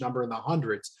asteroids which number in the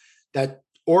hundreds that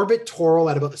orbit Toril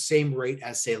at about the same rate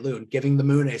as Saloon, giving the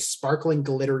moon a sparkling,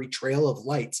 glittery trail of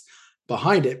lights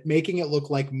behind it, making it look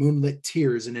like moonlit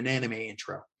tears in an anime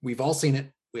intro. We've all seen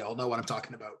it. We all know what I'm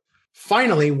talking about.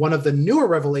 Finally, one of the newer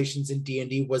revelations in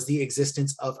D&D was the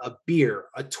existence of Abir,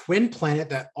 a twin planet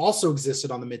that also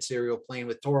existed on the material plane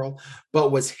with Toril,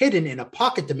 but was hidden in a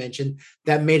pocket dimension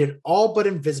that made it all but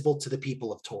invisible to the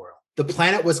people of Toril. The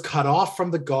planet was cut off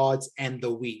from the gods and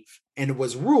the Weave, and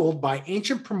was ruled by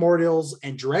ancient primordials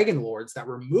and dragon lords that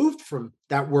were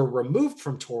removed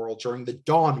from Toril during the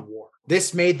Dawn War.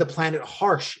 This made the planet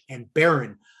harsh and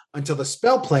barren, until the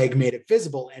spell plague made it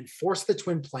visible and forced the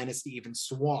twin planets to even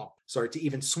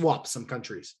swap some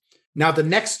countries. Now, the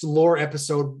next lore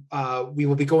episode, we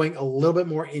will be going a little bit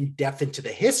more in depth into the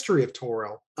history of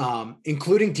Toril,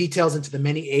 including details into the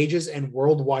many ages and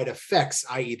worldwide effects,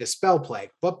 i.e. the spell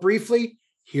plague. But briefly,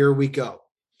 here we go.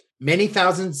 Many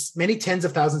tens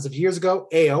of thousands of years ago,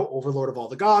 Ao, overlord of all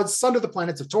the gods, sundered the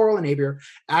planets of Toril and Abir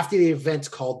after the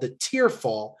event called the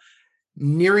Tearfall,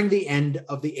 nearing the end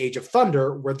of the Age of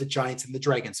Thunder, where the giants and the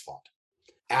dragons fought.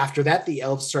 After that, the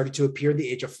elves started to appear in the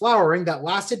Age of Flowering that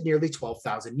lasted nearly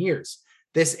 12,000 years.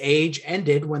 This age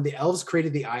ended when the elves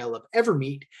created the Isle of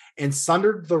Evermeet and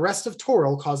sundered the rest of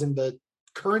Toril, causing the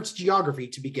current geography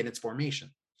to begin its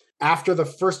formation. After the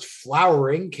first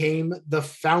flowering came the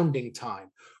founding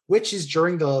time, which is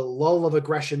during the lull of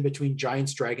aggression between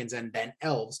giants, dragons, and then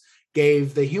elves,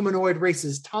 gave the humanoid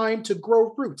races time to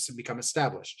grow roots and become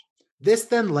established. This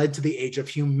then led to the Age of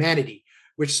Humanity,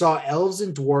 which saw elves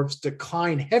and dwarves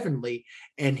decline heavily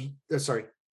and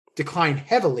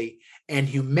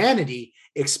humanity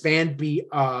expand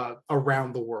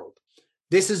around the world.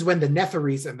 This is when the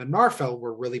Netherese and the Narfell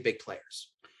were really big players.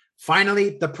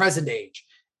 Finally, the present age.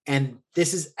 And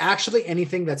this is actually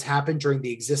anything that's happened during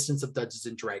the existence of Dungeons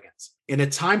and Dragons. In a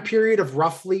time period of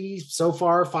roughly, so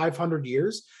far, 500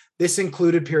 years, this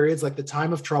included periods like the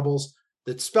Time of Troubles,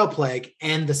 the Spell Plague,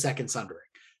 and the Second Sundering.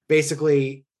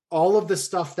 Basically, all of the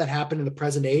stuff that happened in the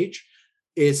present age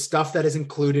is stuff that is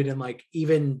included in like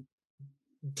even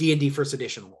D&D First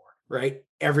Edition lore, right?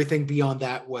 Everything beyond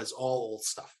that was all old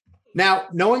stuff. Now,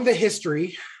 knowing the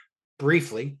history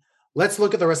briefly, let's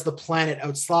look at the rest of the planet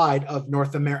outside of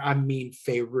North America,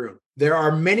 Faerun. There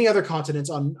are many other continents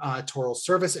on Toral's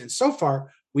surface, and so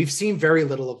far, we've seen very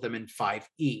little of them in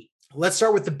 5e. Let's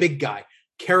start with the big guy,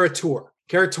 Kara-Tur.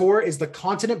 Kara-Tur is the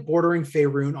continent bordering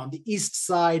Faerun on the east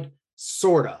side,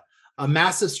 sorta. A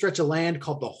massive stretch of land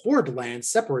called the Horde Lands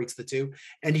separates the two,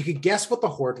 and you could guess what the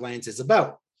Horde Lands is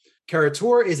about.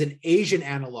 Kara-Tur is an Asian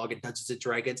analog in Dungeons &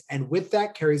 Dragons, and with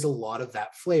that carries a lot of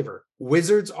that flavor.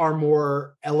 Wizards are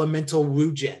more elemental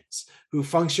Wugens, who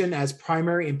function as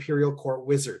primary Imperial Court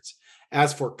wizards.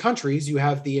 As for countries, you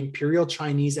have the Imperial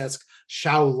Chinese-esque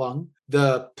Shaolong,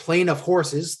 the Plain of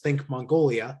Horses, think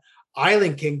Mongolia,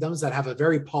 island kingdoms that have a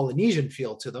very Polynesian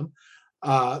feel to them,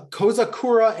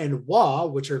 Kozakura and Wa,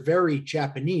 which are very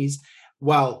Japanese,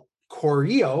 while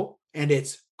Koryo and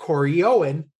its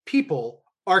Koryoan people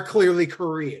are clearly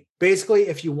Korean. Basically,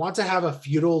 if you want to have a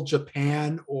feudal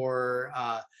Japan or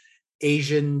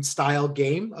Asian style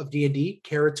game of D&D,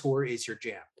 Kara-Tur is your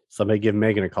jam. Somebody give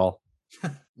Megan a call.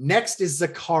 Next is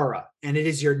Zakara, and it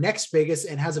is your next biggest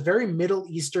and has a very Middle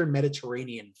Eastern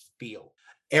Mediterranean feel.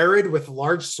 Arid with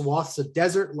large swaths of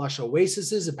desert, lush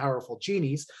oases, and powerful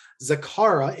genies,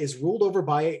 Zakara is ruled over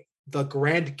by the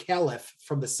Grand Caliph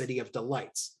from the City of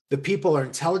Delights. The people are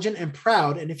intelligent and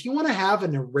proud, and if you want to have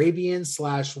an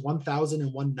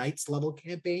Arabian/1001 Nights level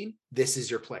campaign, this is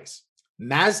your place.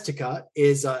 Maztica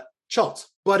is a Chult,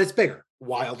 but it's bigger,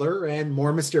 wilder, and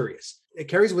more mysterious. It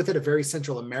carries with it a very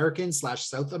Central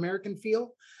American/South American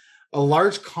feel, a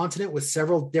large continent with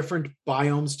several different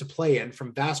biomes to play in,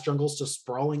 from vast jungles to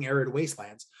sprawling arid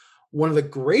wastelands. One of the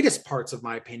greatest parts, of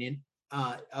my opinion,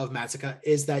 of Maztica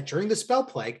is that during the Spell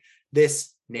Plague,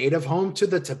 this native home to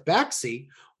the Tabaxi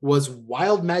was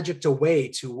wild magicked away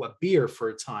to a beer for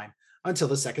a time until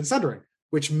the Second Sundering,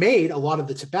 which made a lot of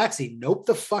the Tabaxi nope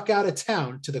the fuck out of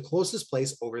town to the closest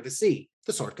place over the sea,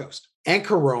 the Sword Coast.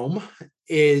 Anchorome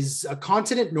is a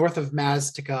continent north of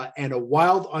Maztica and a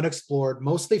wild, unexplored,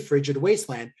 mostly frigid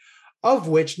wasteland, of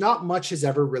which not much has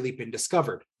ever really been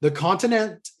discovered. The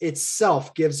continent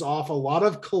itself gives off a lot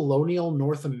of colonial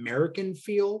North American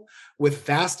feel, with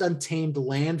vast untamed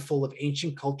land full of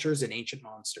ancient cultures and ancient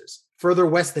monsters. Further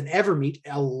west than Evermeet,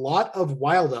 a lot of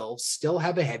wild elves still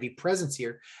have a heavy presence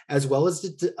here, as well as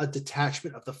a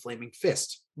detachment of the Flaming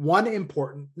Fist. One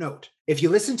important note: if you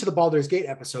listen to the Baldur's Gate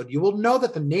episode, you will know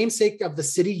that the namesake of the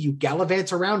city you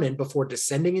gallivant around in before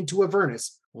descending into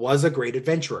Avernus was a great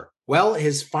adventurer. Well,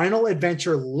 his final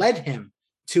adventure led him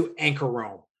to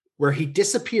Anchorome, where he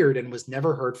disappeared and was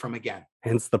never heard from again.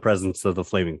 Hence the presence of the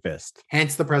Flaming Fist.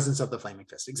 Hence the presence of the Flaming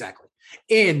Fist, exactly.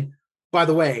 By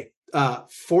the way,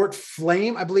 Fort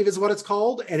Flame, I believe is what it's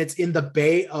called, and it's in the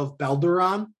Bay of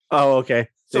Balduran. Oh, okay.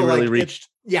 They really reached.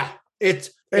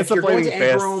 It's if you're going to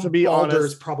Anchorome, to be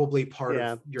Baldur's probably part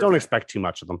of your don't expect too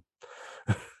much of them.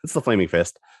 It's the Flaming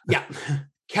Fist. Yeah.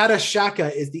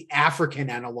 Kadashaka is the African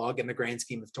analog in the grand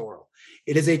scheme of Toril.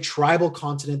 It is a tribal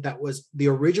continent that was the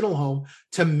original home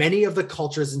to many of the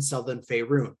cultures in southern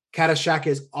Faerun. Kadashaka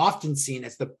is often seen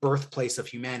as the birthplace of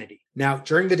humanity. Now,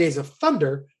 during the Days of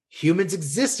Thunder, humans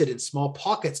existed in small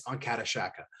pockets on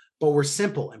Kadashaka, but were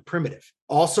simple and primitive.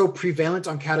 Also prevalent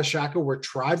on Kadashaka were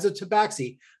tribes of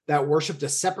Tabaxi that worshipped a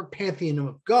separate pantheon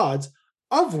of gods,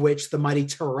 of which the mighty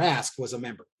Tarask was a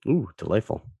member. Ooh,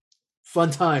 delightful.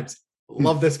 Fun times.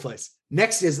 Love this place.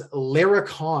 Next is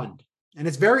Laracon, and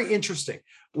it's very interesting.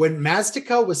 When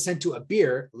Maztica was sent to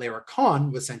Abir,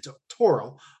 Laracon was sent to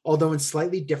Toril, although in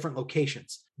slightly different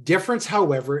locations. Difference,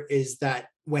 however, is that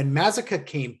when Maztica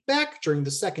came back during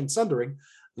the Second Sundering,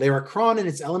 Laracon and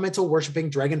its elemental worshipping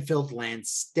dragon-filled land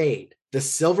stayed. The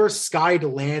silver-skied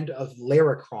land of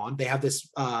Laracon, they have this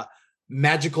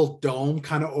magical dome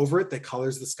kind of over it that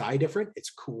colors the sky different.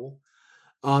 It's cool.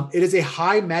 It is a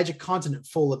high magic continent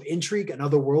full of intrigue and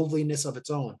otherworldliness of its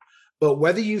own. But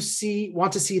whether you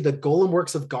want to see the golem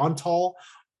works of Gontal,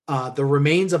 the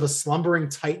remains of a slumbering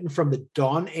titan from the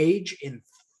Dawn Age in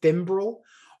Thimbrel,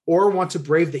 or want to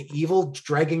brave the evil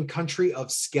dragon country of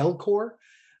Skelkor,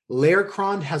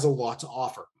 Laerkrond has a lot to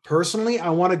offer. Personally,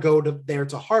 I want to go there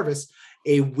to harvest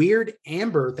a weird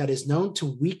amber that is known to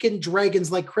weaken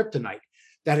dragons like kryptonite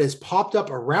that has popped up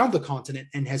around the continent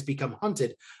and has become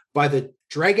hunted by the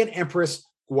dragon empress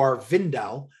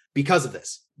Gwarvindal because of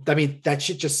this. I mean, that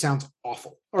shit just sounds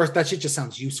awful, or that shit just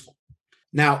sounds useful.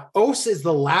 Now, Os is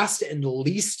the last and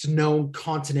least known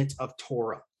continent of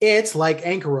Torah. It, like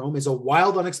Anchorome, is a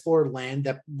wild, unexplored land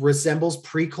that resembles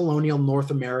pre-colonial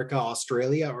North America,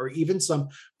 Australia, or even some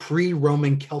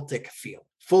pre-Roman Celtic feel.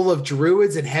 Full of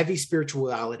druids and heavy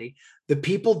spirituality, the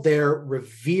people there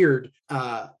revere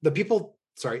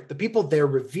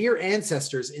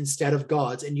ancestors instead of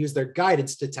gods and use their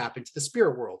guidance to tap into the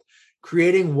spirit world,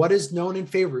 creating what is known in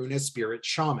Faerun as spirit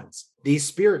shamans. These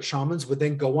spirit shamans would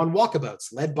then go on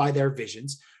walkabouts led by their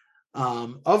visions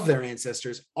of their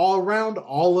ancestors all around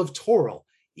all of Toril,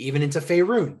 even into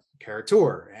Faerun,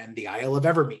 Karatur, and the Isle of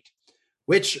Evermeet,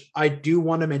 which I do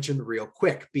want to mention real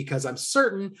quick because I'm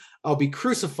certain I'll be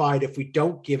crucified if we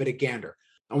don't give it a gander.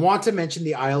 I want to mention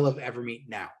the Isle of Evermeet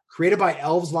now. Created by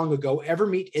elves long ago,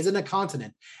 Evermeet isn't a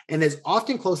continent and is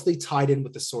often closely tied in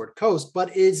with the Sword Coast,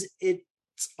 but is its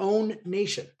own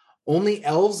nation. Only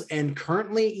elves and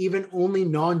currently even only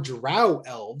non-drow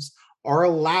elves are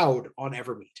allowed on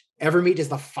Evermeet. Evermeet is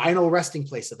the final resting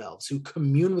place of elves who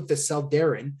commune with the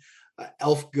Seldarin,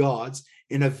 elf gods,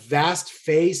 in a vast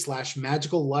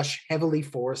fae/magical, lush, heavily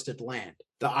forested land.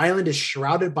 The island is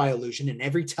shrouded by illusion, and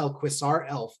every Telquissar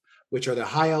elf, which are the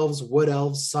high elves, wood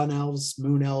elves, sun elves,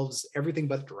 moon elves, everything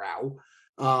but drow,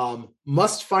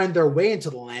 must find their way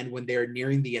into the land when they are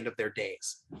nearing the end of their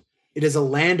days. It is a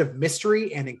land of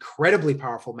mystery and incredibly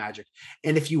powerful magic.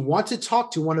 And if you want to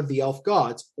talk to one of the elf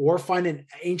gods or find an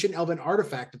ancient elven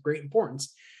artifact of great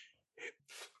importance,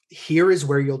 here is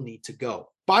where you'll need to go.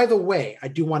 By the way, I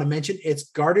do want to mention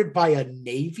it's guarded by a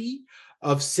navy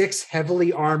of 6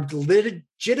 heavily armed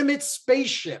legitimate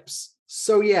spaceships.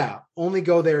 So yeah, only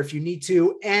go there if you need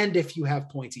to and if you have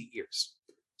pointy ears.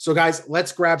 So guys,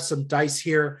 let's grab some dice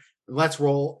here. Let's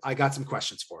roll. I got some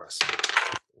questions for us.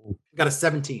 I got a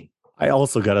 17. I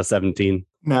also got a 17.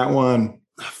 Nat 1.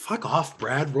 Fuck off,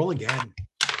 Brad. Roll again.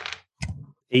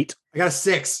 8. I got a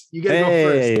 6. You get to go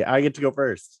first. Hey, I get to go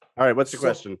first. All right, what's your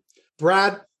question?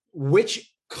 Brad,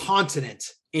 which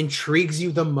continent intrigues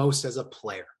you the most as a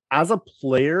player? As a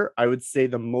player, I would say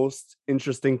the most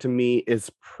interesting to me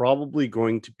is probably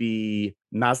going to be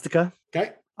Mazdaca.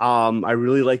 Okay. I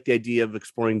really like the idea of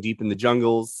exploring deep in the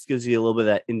jungles. Gives you a little bit of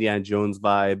that Indiana Jones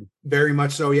vibe. Very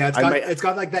much so. Yeah, it's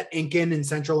got like that Incan and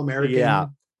Central American. Yeah,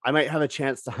 I might have a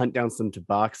chance to hunt down some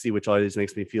Tabaxi, which always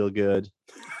makes me feel good.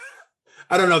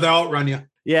 I don't know. They'll outrun you.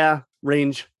 Yeah,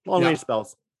 range, long range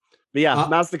spells. But yeah,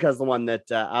 Mazdaca is the one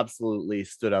that absolutely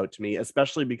stood out to me,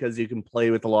 especially because you can play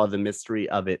with a lot of the mystery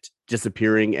of it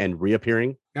disappearing and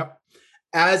reappearing. Yep.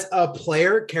 As a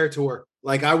player, Karatur.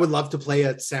 Like, I would love to play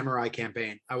a samurai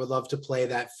campaign. I would love to play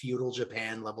that feudal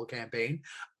Japan level campaign.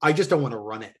 I just don't want to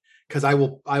run it because I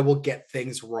will get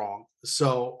things wrong.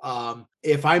 So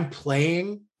if I'm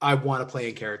playing, I want to play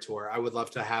in Karatur. I would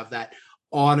love to have that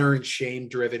honor and shame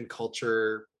driven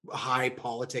culture, high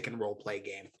politic and role play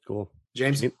game. Cool.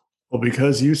 James? Well,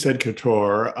 because you said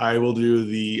K'Torr, I will do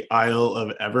the Isle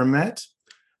of Evermet.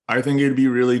 I think it'd be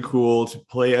really cool to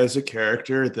play as a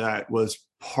character that was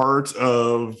part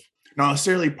of, not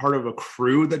necessarily part of a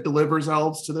crew that delivers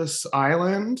elves to this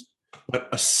island, but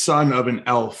a son of an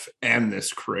elf and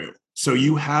this crew. So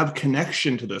you have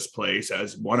connection to this place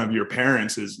as one of your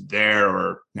parents is there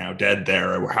or now dead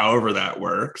there, or however that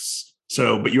works.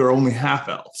 So, but you're only half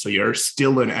elf, so you're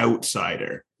still an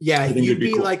outsider. Yeah, you'd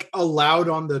be cool. Like allowed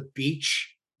on the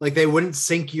beach. Like they wouldn't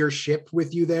sink your ship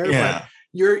with you there. Yeah. But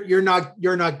you're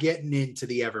not getting into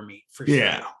the Evermeet for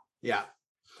sure. Yeah.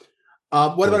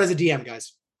 What about as a DM,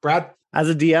 guys? Brad? As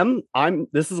a DM,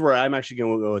 this is where I'm actually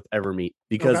going to go with Evermeet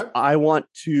because I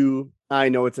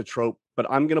know it's a trope, but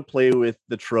I'm going to play with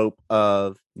the trope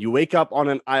of you wake up on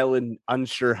an island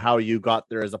unsure how you got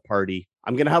there as a party.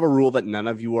 I'm going to have a rule that none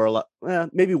of you are allowed,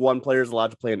 maybe one player is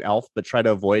allowed to play an elf, but try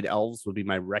to avoid elves would be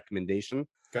my recommendation.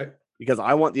 Okay. Because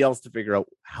I want the elves to figure out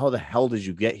how the hell did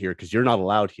you get here? Because you're not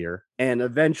allowed here. And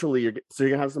eventually you're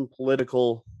going to have some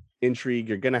political intrigue.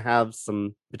 You're going to have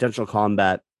some potential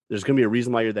combat. There's going to be a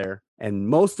reason why you're there. And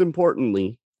most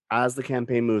importantly, as the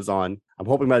campaign moves on, I'm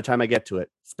hoping by the time I get to it,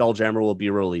 Spelljammer will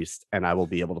be released and I will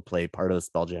be able to play part of the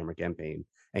Spelljammer campaign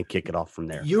and kick it off from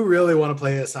there. You really want to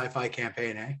play a sci-fi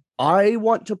campaign, eh? I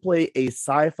want to play a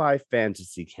sci-fi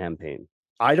fantasy campaign.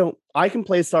 I can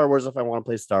play Star Wars if I want to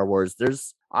play Star Wars.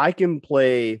 I can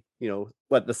play, the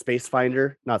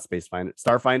Starfinder.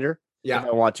 Yeah. If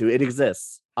I want to. It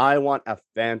exists. I want a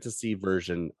fantasy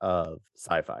version of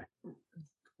sci-fi.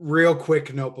 Real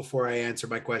quick note before I answer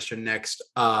my question next.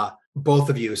 Both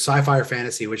of you, sci-fi or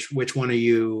fantasy, which one are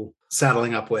you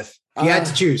saddling up with? If you had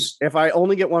to choose. If I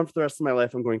only get one for the rest of my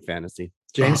life, I'm going fantasy.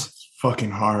 James? It's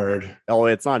fucking hard. Oh,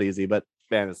 it's not easy, but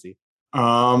fantasy.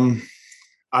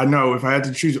 I know if I had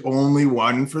to choose only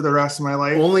one for the rest of my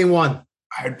life, Only one.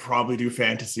 I'd probably do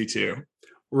fantasy too.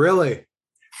 Really?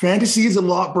 Fantasy is a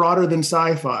lot broader than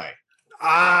sci-fi.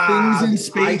 Things in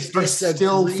space are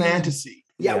still fantasy.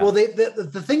 Yeah, well,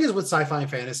 the thing is with sci-fi and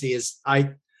fantasy is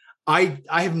I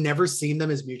have never seen them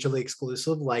as mutually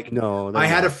exclusive. Like, no, I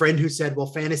had a friend who said, well,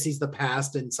 fantasy's the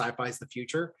past and sci-fi is the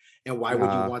future. And why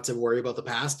would you want to worry about the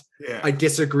past? Yeah. I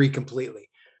disagree completely.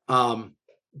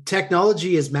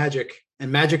 Technology is magic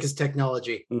and magic is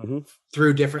technology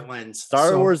through different lens.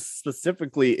 Star Wars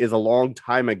specifically is a long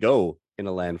time ago in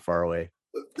a land far away.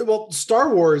 Well,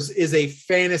 Star Wars is a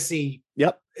fantasy.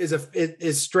 Yep.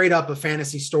 Is straight up a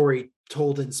fantasy story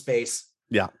told in space.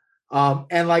 Yeah.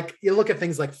 And like you look at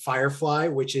things like Firefly,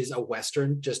 which is a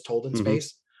Western just told in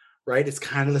space, right? It's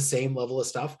kind of the same level of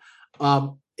stuff.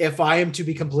 If I am to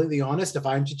be completely honest, if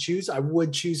I'm to choose, I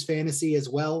would choose fantasy as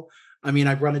well. I mean,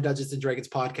 I've run a Dungeons and Dragons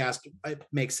podcast. It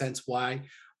makes sense why,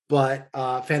 but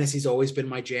fantasy's always been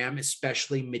my jam,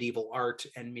 especially medieval art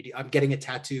and I'm getting a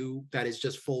tattoo that is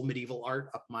just full medieval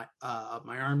art up my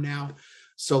arm now.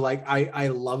 So like, I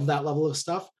love that level of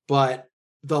stuff, but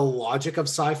the logic of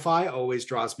sci-fi always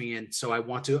draws me in. So I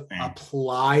want to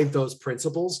apply those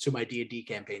principles to my D&D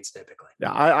campaigns typically.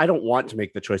 Yeah, I don't want to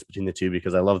make the choice between the two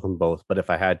because I love them both. But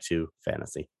if I had to,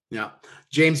 fantasy. Yeah.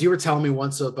 James, you were telling me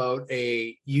once about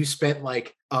you spent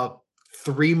like a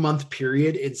 3-month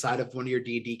period inside of one of your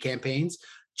D&D campaigns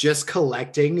just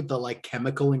collecting the like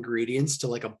chemical ingredients to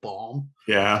like a bomb.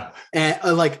 Yeah. And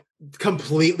like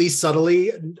completely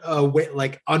subtly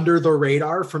like under the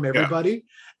radar from everybody. Yeah.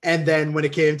 And then when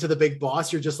it came to the big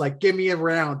boss, you're just like, give me a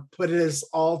round, put it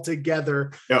all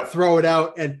together, throw it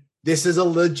out. And this is a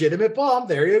legitimate bomb.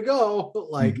 There you go.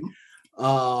 Like,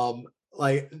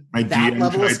 like my that DM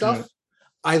level of stuff.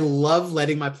 I love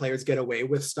letting my players get away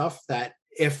with stuff that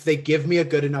if they give me a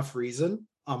good enough reason,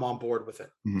 I'm on board with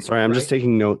it. Sorry, I'm just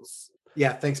taking notes.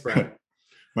 Yeah. Thanks, Brad.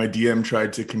 My DM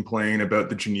tried to complain about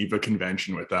the Geneva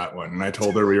Convention with that one. And I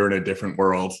told her we were in a different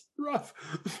world. Rough.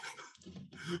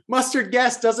 Mustard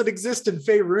gas doesn't exist in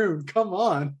Faerun. Come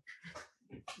on.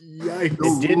 Yikes.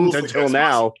 It didn't until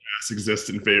now. Gas exists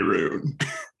in Faerun.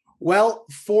 Well,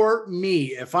 for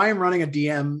me, if I'm running a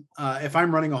DM, if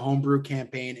I'm running a homebrew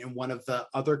campaign in one of the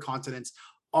other continents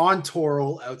on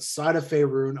Toril outside of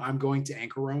Faerun, I'm going to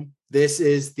Anchorome. This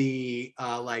is the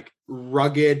like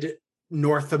rugged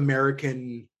North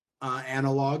American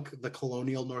analog, the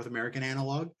colonial North American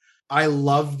analog. I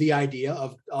love the idea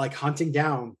of like hunting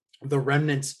down the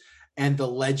remnants and the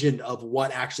legend of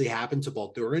what actually happened to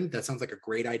Balduran. That sounds like a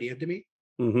great idea to me.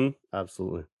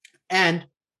 Absolutely. And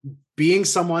being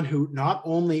someone who not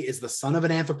only is the son of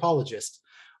an anthropologist,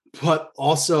 but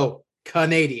also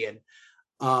Canadian,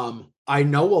 I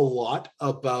know a lot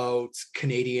about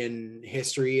Canadian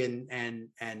history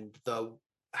and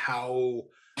how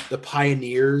the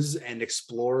pioneers and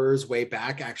explorers way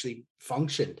back actually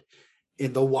functioned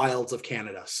in the wilds of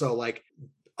Canada. So like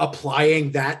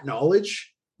applying that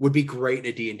knowledge would be great in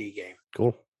a D&D game.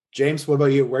 Cool. James, what about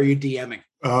you? Where are you DMing?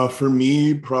 For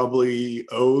me, probably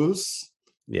O's.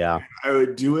 Yeah. I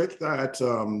would do it that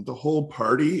the whole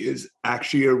party is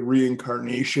actually a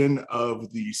reincarnation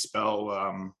of the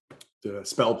spell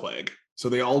plague. So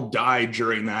they all died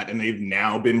during that, and they've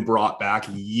now been brought back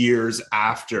years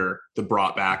after the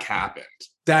brought back happened.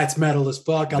 That's metal as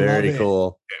fuck. I love it. Very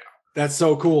cool. Yeah. That's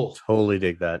so cool. Totally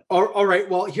dig that. All right.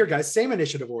 Well, here, guys, same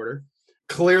initiative order.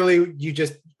 Clearly, you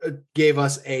just gave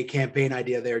us a campaign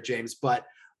idea there, James, but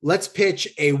let's pitch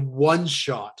a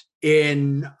one-shot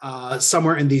in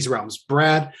somewhere in these realms.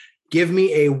 Brad, give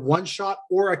me a one-shot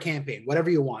or a campaign, whatever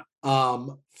you want,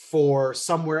 for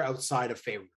somewhere outside of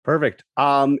Faerun. Perfect.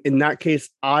 In that case,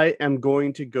 I am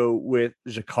going to go with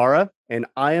Jakara, and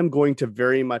I am going to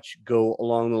very much go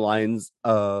along the lines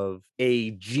of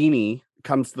a genie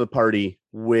comes to the party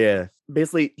with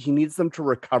basically he needs them to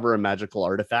recover a magical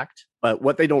artifact. But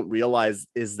what they don't realize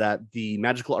is that the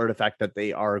magical artifact that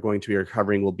they are going to be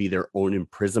recovering will be their own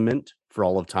imprisonment for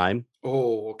all of time.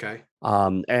 Oh, okay.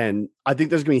 And I think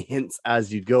there's going to be hints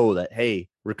as you go that, hey,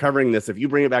 recovering this, if you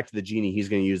bring it back to the genie, he's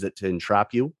going to use it to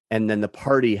entrap you. And then the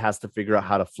party has to figure out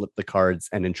how to flip the cards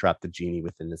and entrap the genie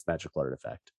within this magical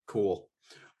artifact. Cool.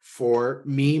 For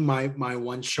me, my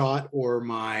one shot or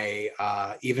my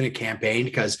even a campaign,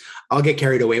 because I'll get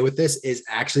carried away with this, is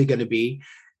actually going to be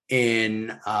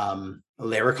in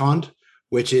Laracond,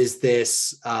 which is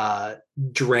this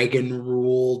dragon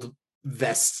ruled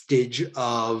vestige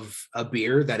of a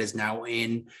beer that is now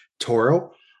in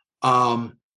Toro.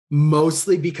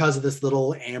 Mostly because of this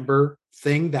little amber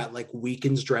thing that like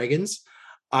weakens dragons.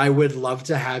 I would love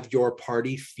to have your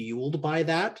party fueled by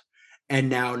that. And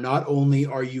now not only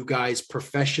are you guys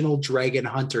professional dragon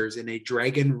hunters in a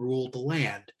dragon ruled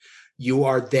land, you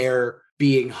are there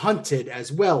being hunted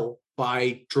as well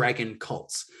by dragon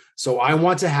cults. So I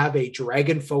want to have a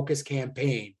dragon focused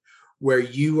campaign where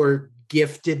you are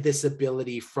gifted this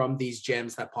ability from these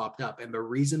gems that popped up. And the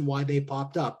reason why they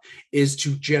popped up is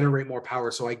to generate more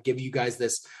power. So I give you guys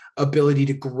this ability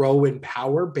to grow in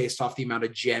power based off the amount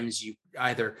of gems you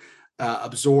either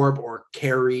absorb or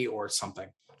carry or something.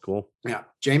 Cool. Yeah.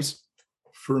 James?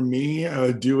 For me, I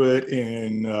would do it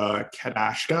in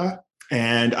Kadashka.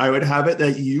 And I would have it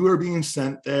that you are being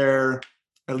sent there,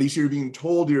 at least you're being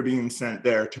told you're being sent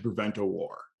there to prevent a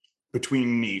war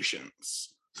between nations.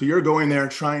 So you're going there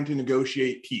trying to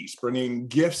negotiate peace, bringing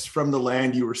gifts from the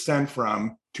land you were sent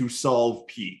from to solve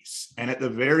peace. And at the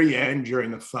very end, during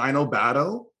the final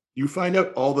battle, you find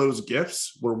out all those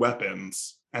gifts were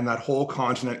weapons and that whole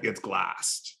continent gets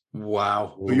glassed.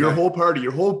 Wow. So your whole party,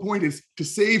 your whole point is to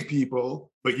save people,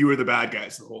 but you were the bad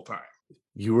guys the whole time.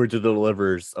 You were the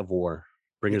deliverers of war,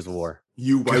 bringers of war.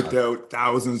 You wiped out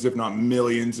thousands, if not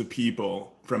millions of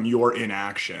people from your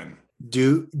inaction.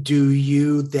 Do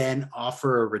you then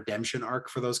offer a redemption arc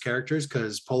for those characters?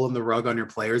 Because pulling the rug on your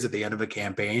players at the end of a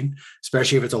campaign,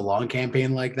 especially if it's a long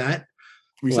campaign like that.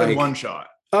 We said one shot.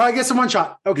 Oh, I guess a one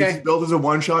shot. Okay. It's built as a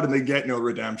one shot and they get no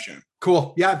redemption.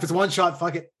 Cool. Yeah, if it's one shot,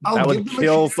 fuck it. That would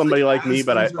kill somebody like me,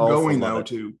 but I also going love though it.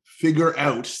 to figure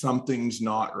out something's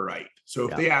not right. So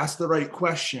if they ask the right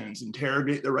questions,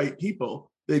 interrogate the right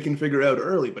people, they can figure out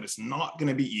early, but it's not going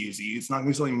to be easy. It's not going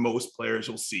to be something most players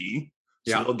will see.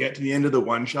 So they'll get to the end of the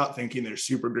one shot thinking they're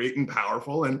super great and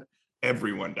powerful and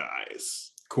everyone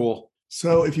dies. Cool.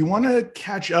 So if you want to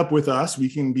catch up with us, we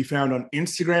can be found on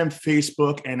Instagram,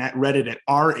 Facebook, and at Reddit at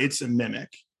 @itsamimic.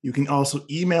 You can also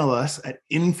email us at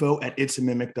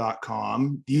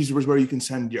info@itsamimic.com. These are where you can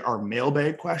send our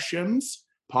mailbag questions,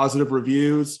 positive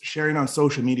reviews. Sharing on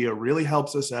social media really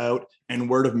helps us out, and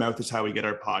word of mouth is how we get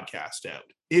our podcast out.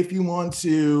 If you want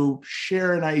to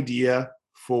share an idea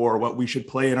for what we should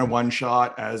play in our one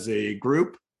shot as a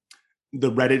group,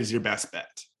 the Reddit is your best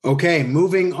bet. Okay,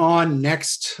 moving on.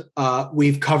 Next,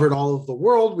 we've covered all of the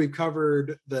world. We've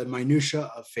covered the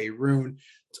minutia of Faerun.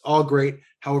 It's all great.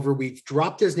 However, we've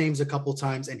dropped his names a couple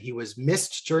times and he was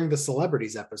missed during the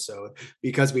celebrities episode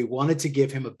because we wanted to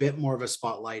give him a bit more of a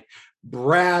spotlight.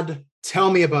 Brad,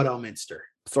 tell me about Elminster.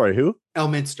 Sorry, who?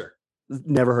 Elminster.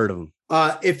 Never heard of him.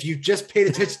 If you just paid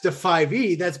attention to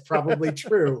 5e, that's probably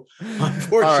true,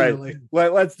 unfortunately. All right,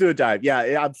 well, let's do a dive. Yeah,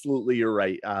 absolutely, you're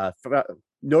right.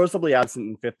 Noticeably absent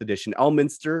in 5th edition,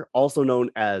 Elminster, also known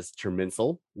as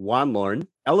Terminsel, Wanlorn,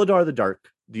 Eladar the Dark,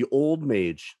 the Old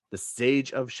Mage, the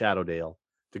Sage of Shadowdale,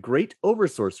 the Great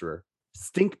Oversorcerer,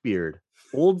 Stinkbeard,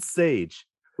 Old Sage.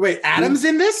 Wait, Adam's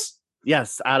in this?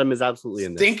 Yes, Adam is absolutely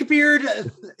in this.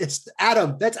 Stinkbeard? It's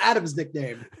Adam. That's Adam's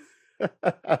nickname.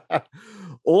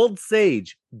 Old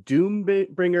Sage,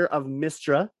 Doombringer of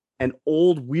Mistra, and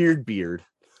Old Weirdbeard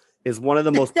is one of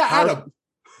the most Adam.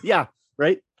 Yeah,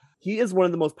 right? He is one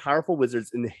of the most powerful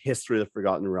wizards in the history of the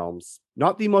Forgotten Realms.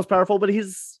 Not the most powerful, but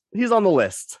he's on the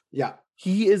list. Yeah.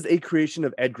 He is a creation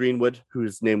of Ed Greenwood,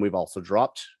 whose name we've also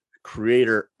dropped,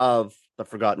 creator of the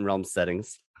Forgotten Realms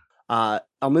settings.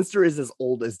 Elminster is as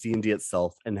old as D&D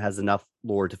itself and has enough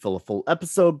lore to fill a full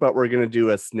episode, but we're going to do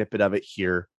a snippet of it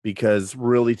here because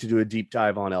really to do a deep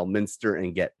dive on Elminster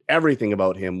and get everything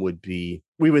about him we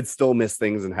would still miss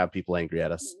things and have people angry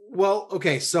at us. Well,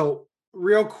 okay, so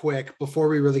real quick, before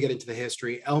we really get into the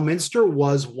history, Elminster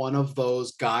was one of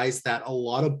those guys that a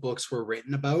lot of books were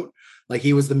written about. Like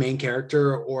he was the main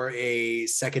character or a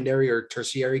secondary or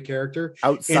tertiary character.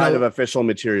 Outside of official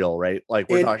material, right? Like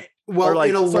we're talking... Well, like,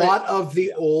 in a lot of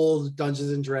the old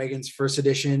Dungeons and Dragons first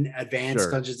edition,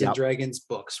 advanced Dungeons and Dragons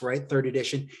books, right? 3rd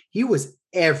edition, he was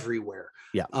everywhere.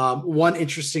 Yeah. One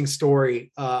interesting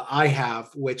story I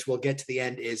have, which we'll get to the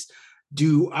end, is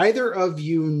do either of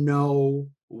you know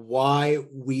why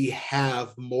we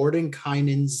have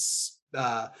Mordenkainen's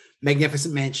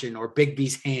Magnificent Mansion or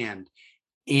Bigby's Hand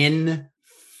in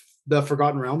the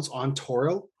Forgotten Realms on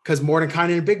Toril? Because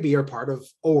Mordekainen and Bigby are part of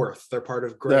Orth. They're part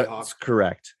of Greyhawk. That's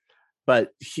correct.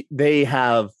 But they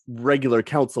have regular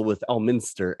council with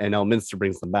Elminster, and Elminster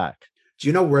brings them back. Do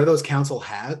you know where those council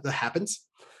happens?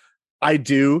 I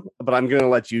do, but I'm going to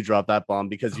let you drop that bomb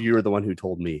because you were the one who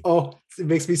told me. Oh, it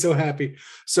makes me so happy.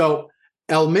 So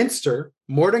Elminster,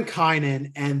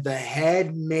 Mordenkainen, and the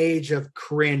head mage of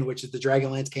Krynn, which is the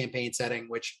Dragonlance campaign setting,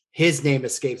 which his name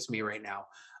escapes me right now,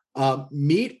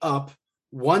 meet up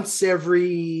once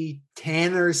every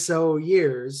 10 or so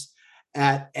years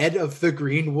at Ed of the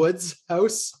Greenwood's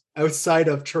house outside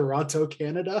of Toronto,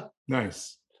 Canada.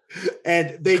 Nice.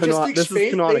 And they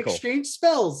exchange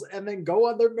spells and then go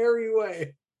on their merry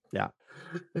way. Yeah.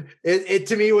 It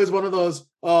to me was one of those,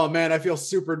 oh man, I feel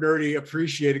super nerdy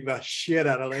appreciating the shit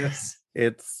out of this.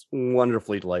 It's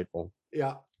wonderfully delightful.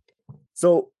 Yeah.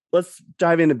 So let's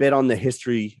dive in a bit on the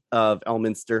history of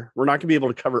Elminster. We're not going to be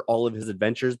able to cover all of his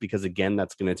adventures because, again,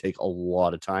 that's going to take a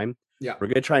lot of time. Yeah. We're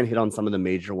going to try and hit on some of the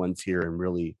major ones here and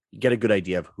really get a good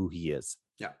idea of who he is.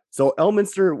 Yeah. So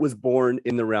Elminster was born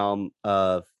in the realm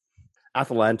of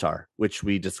Athelantar, which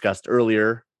we discussed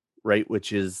earlier, right?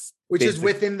 Which is in the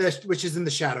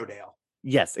Shadowdale.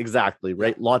 Yes, exactly.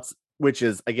 Right. Which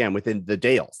is again within the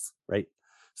Dales, right?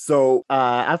 So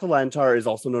Athelantar is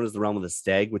also known as the realm of the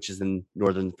Stag, which is in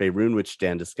northern Faerun, which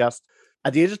Dan discussed.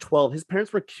 At the age of 12, his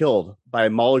parents were killed by a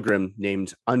Molagrim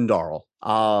named Undarl.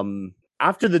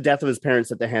 After the death of his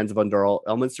parents at the hands of Undarl,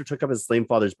 Elminster took up his slain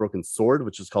father's broken sword,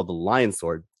 which was called the Lion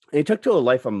Sword, and he took to a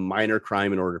life of minor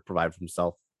crime in order to provide for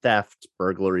himself. Theft,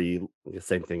 burglary, the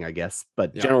same thing, I guess,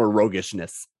 but general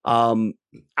roguishness.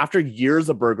 After years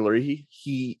of burglary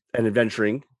and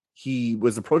adventuring, he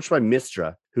was approached by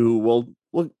Mystra, who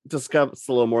we'll discuss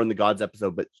a little more in the Gods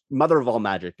episode, but mother of all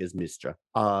magic is Mystra.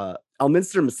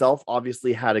 Elminster himself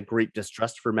obviously had a great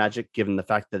distrust for magic, given the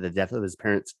fact that the death of his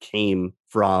parents came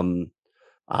from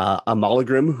a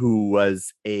Molagrim who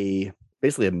was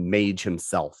basically a mage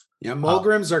himself. Yeah,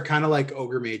 Molagrims are kind of like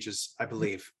ogre mages, I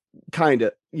believe. Kind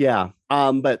of, yeah.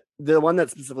 But the one that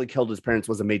specifically killed his parents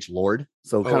was a mage lord,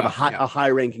 so kind of a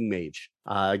high-ranking mage.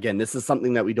 Again, this is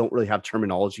something that we don't really have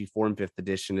terminology for in 5th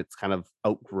edition. It's kind of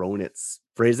outgrown its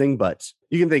phrasing, but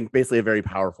you can think basically a very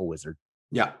powerful wizard.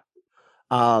 Yeah.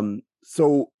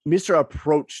 So Mystra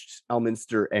approached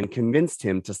Elminster and convinced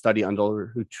him to study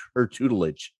under her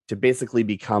tutelage to basically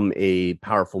become a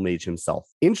powerful mage himself.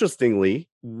 Interestingly,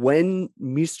 when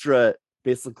Mystra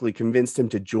basically convinced him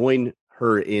to join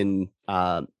her in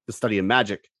the study of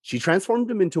magic, she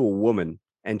transformed him into a woman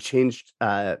and changed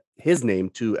his name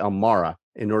to Elmara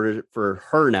in order for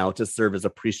her now to serve as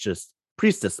a priestess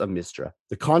of Mystra.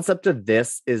 The concept of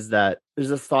this is that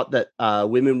there's a thought that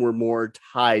women were more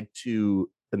tied to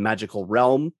the magical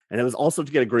realm, and it was also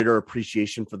to get a greater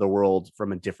appreciation for the world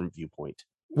from a different viewpoint.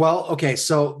 Well, okay,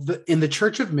 so in the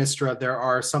Church of Mystra, there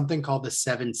are something called the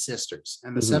Seven Sisters,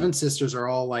 and the Seven Sisters are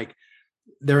all like,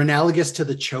 they're analogous to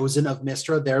the Chosen of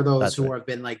Mystra. They're those who have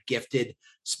been like gifted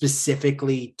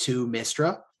specifically to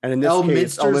Mystra. And in this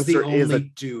case, Elminster's the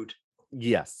only dude.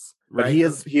 Yes, right? But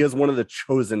he is one of the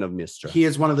Chosen of Mystra. He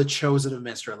is one of the Chosen of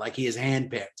Mystra. Like he is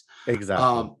handpicked,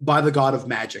 exactly, by the god of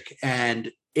magic.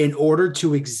 And in order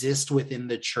to exist within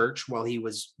the church while he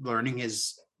was learning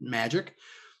his magic,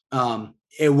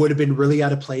 it would have been really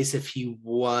out of place if he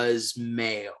was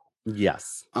male.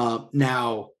 Yes.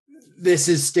 Now, this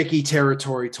is sticky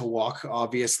territory to walk,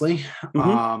 obviously,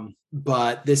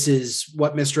 but this is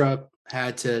what Mystra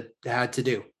had to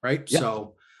do, right? Yep.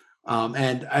 So,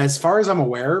 and as far as I'm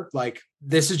aware, like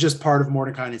this is just part of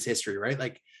Mordekainen's history, right?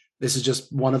 Like this is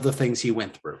just one of the things he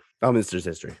went through. Elminster's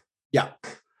history. Yeah.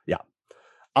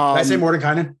 Did I say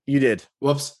Mordekainen? You did.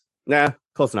 Whoops. Nah,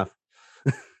 close enough.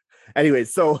 Anyway,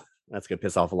 so that's gonna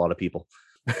piss off a lot of people.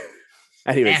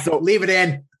 Anyway, so leave it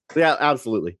in. Yeah,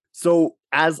 absolutely. So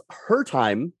as her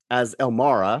time as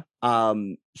Elmara,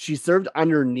 she served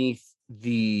underneath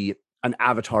an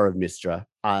avatar of Mystra,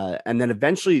 and then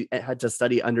eventually had to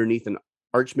study underneath an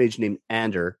archmage named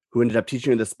Ander, who ended up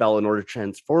teaching her the spell in order to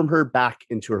transform her back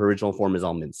into her original form as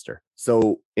Elminster.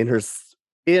 So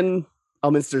in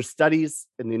Elminster's studies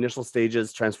in the initial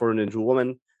stages, transformed into a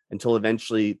woman until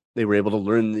eventually they were able to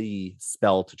learn the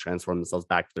spell to transform themselves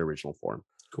back to their original form.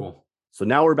 Cool. So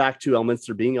now we're back to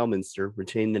Elminster being Elminster,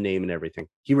 retaining the name and everything.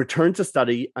 He returned to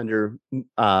study under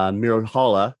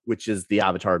Mirhala, which is the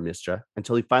avatar of Mystra,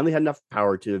 until he finally had enough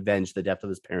power to avenge the death of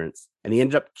his parents. And he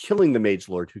ended up killing the Mage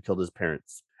Lord who killed his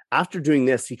parents. After doing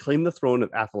this, he claimed the throne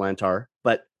of Athelantar,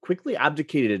 but quickly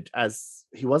abdicated as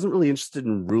he wasn't really interested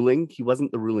in ruling. He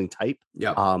wasn't the ruling type.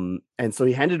 Yeah. And so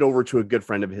he handed over to a good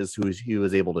friend of his who he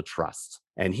was able to trust.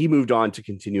 And he moved on to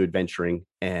continue adventuring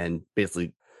and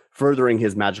basically furthering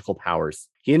his magical powers.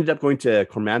 He ended up going to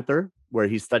Cormanther, where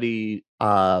he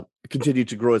continued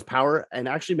to grow his power, and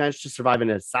actually managed to survive an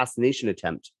assassination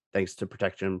attempt thanks to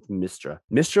protection from Mystra.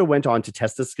 Mystra went on to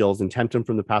test his skills and tempt him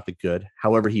from the path of good.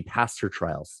 However, he passed her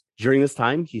trials. During this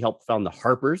time, he helped found the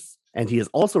Harpers, and he is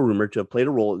also rumored to have played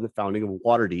a role in the founding of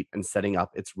Waterdeep and setting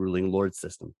up its ruling lord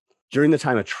system. During the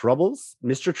time of troubles,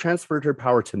 Mystra transferred her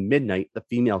power to Midnight, the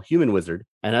female human wizard,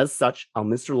 and as such,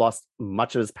 Elminster lost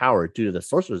much of his power due to the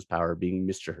sorcerer's power being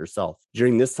Mystra herself.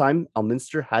 During this time,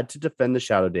 Elminster had to defend the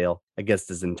Shadowdale against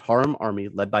the Zentarum army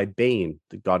led by Bane,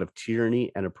 the god of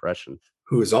tyranny and oppression.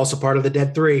 Who is also part of the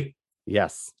Dead Three.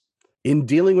 Yes. In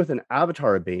dealing with an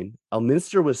avatar of Bane,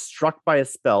 Elminster was struck by a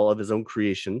spell of his own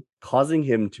creation, causing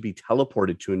him to be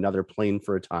teleported to another plane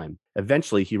for a time.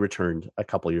 Eventually, he returned a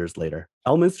couple years later.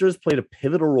 Elminster has played a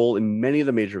pivotal role in many of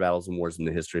the major battles and wars in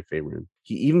the history of Faerun.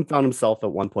 He even found himself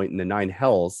at one point in the Nine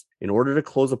Hells in order to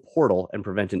close a portal and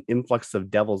prevent an influx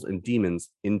of devils and demons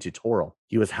into Toril.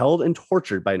 He was held and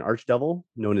tortured by an archdevil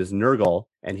known as Nurgle,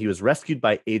 and he was rescued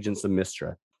by agents of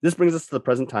Mystra. This brings us to the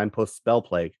present time post-Spell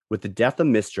Plague. With the death of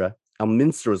Mystra,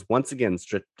 Elminster was once again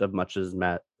stripped of much of his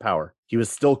power. He was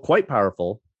still quite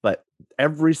powerful, but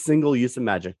every single use of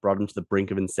magic brought him to the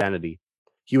brink of insanity.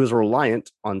 He was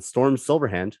reliant on Storm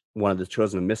Silverhand, one of the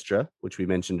chosen of Mystra, which we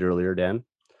mentioned earlier, Dan.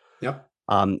 Yep.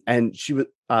 And she was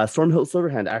Stormhill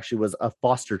Silverhand actually was a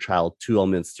foster child to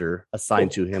Elminster,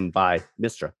 assigned to him by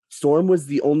Mystra. Storm was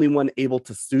the only one able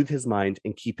to soothe his mind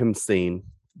and keep him sane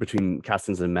between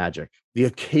castings of magic. The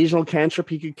occasional cantrip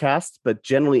he could cast, but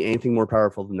generally anything more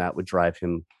powerful than that would drive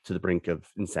him to the brink of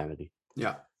insanity.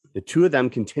 Yeah. The two of them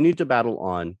continued to battle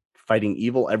on, fighting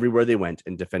evil everywhere they went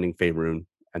and defending Faerun,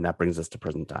 and that brings us to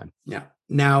present time. Yeah.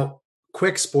 Now,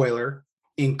 quick spoiler,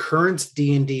 in current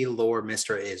D&D lore,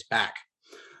 Mystra is back.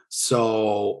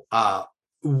 So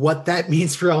what that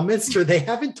means for Elminster, they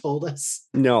haven't told us.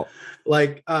 No.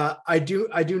 Like I do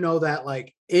know that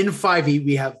like in 5e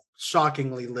we have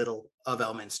shockingly little of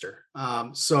Elminster.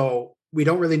 So we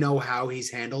don't really know how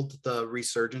he's handled the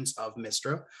resurgence of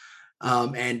Mystra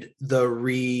and the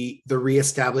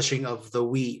reestablishing of the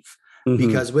Weave. Mm-hmm.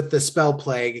 Because with the Spell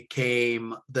Plague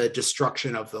came the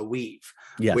destruction of the Weave,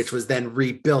 yes, which was then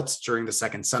rebuilt during the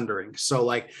Second Sundering. So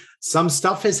like some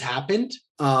stuff has happened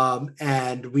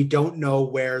and we don't know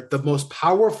where the most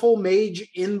powerful mage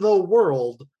in the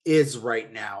world is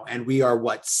right now. And we are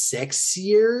 6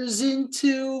 years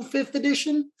into 5th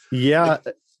edition? Yeah.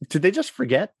 Did they just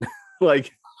forget?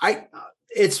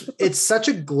 It's such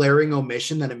a glaring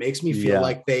omission that it makes me feel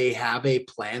like they have a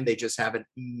plan. They just haven't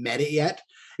met it yet.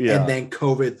 Yeah. And then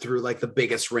COVID threw like the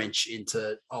biggest wrench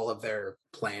into all of their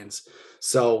plans.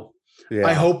 So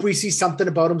I hope we see something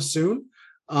about him soon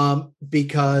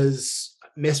because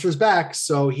Mystra's back.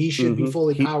 So he should be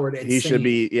fully powered. And he should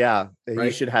be, right?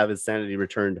 He should have his sanity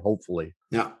returned, hopefully.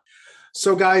 Yeah.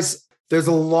 So guys, there's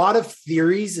a lot of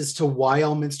theories as to why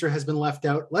Elminster has been left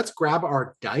out. Let's grab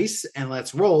our dice and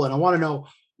let's roll. And I want to know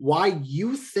why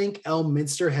you think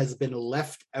Elminster has been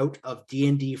left out of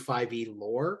D&D 5e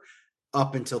lore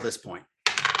up until this point.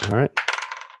 All right.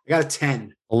 I got a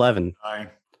 10. 11.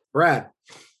 Brad.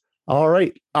 All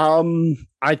right.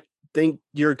 I think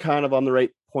you're kind of on the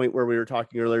right point where we were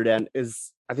talking earlier, Dan,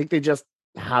 is I think they just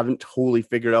haven't totally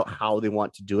figured out how they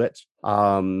want to do it.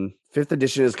 5th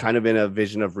edition is kind of in a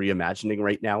vision of reimagining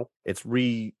right now. It's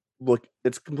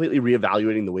completely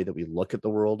reevaluating the way that we look at the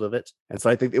world of it. And so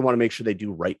I think they want to make sure they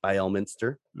do right by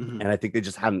Elminster. Mm-hmm. And I think they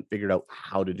just haven't figured out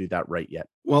how to do that right yet.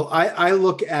 Well, I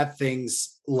look at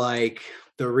things like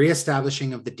the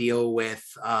reestablishing of the deal with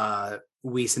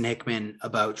Weiss and Hickman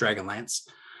about Dragonlance.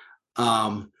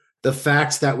 The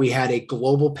fact that we had a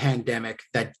global pandemic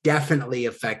that definitely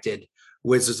affected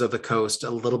Wizards of the Coast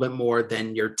a little bit more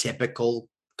than your typical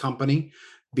company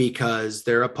because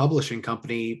they're a publishing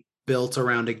company built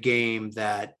around a game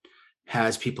that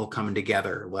has people coming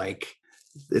together. Like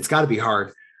it's got to be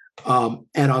hard. And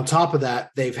on top of that,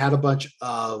 they've had a bunch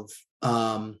of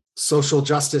social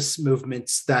justice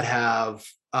movements that have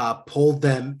pulled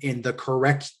them in the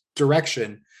correct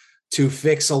direction to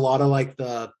fix a lot of like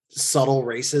the subtle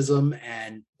racism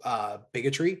and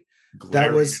bigotry.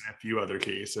 Glaring that was in a few other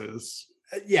cases.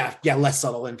 Less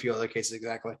subtle in a few other cases.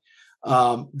 Exactly.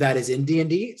 That is in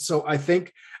D&D. So I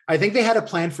think they had a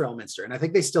plan for Elminster, and I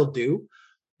think they still do,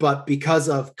 but because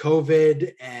of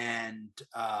COVID and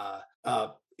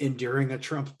enduring a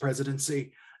Trump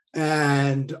presidency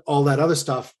and all that other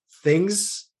stuff,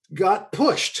 things got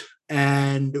pushed.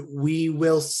 And we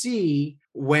will see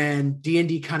when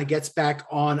D&D kind of gets back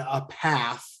on a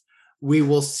path, we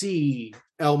will see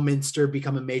Elminster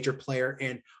become a major player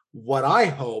in what I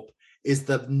hope is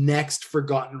the next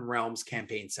Forgotten Realms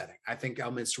campaign setting. I think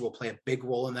Elminster will play a big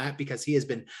role in that because he has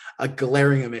been a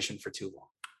glaring omission for too long.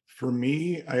 For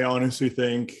me, I honestly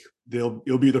think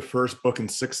it'll be the first book in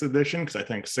 6th edition, because I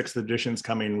think 6th edition's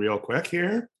coming real quick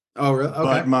here. Oh, really? Okay.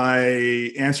 But my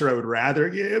answer I would rather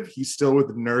give, he's still with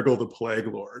Nurgle the Plague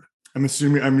Lord. I'm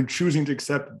choosing to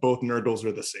accept both Nurgles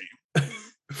are the same.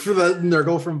 For the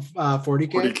Nurgle from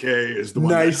 40K? 40K is the one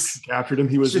that captured him.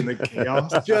 He was in the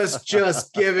chaos.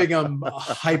 Just giving him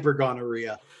hyper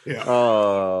gonorrhea. Yeah.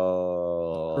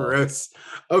 Oh, gross.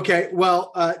 Okay,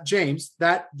 well, James,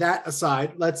 that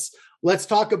aside, let's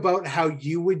talk about how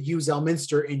you would use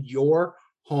Elminster in your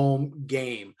home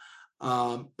game.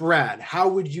 Brad, how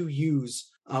would you use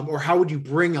or how would you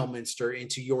bring Elminster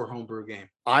into your homebrew game?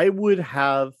 I would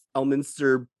have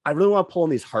Elminster. I really want to pull on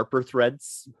these Harper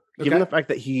threads. Given the fact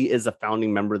that he is a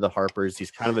founding member of the Harpers, he's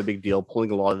kind of a big deal,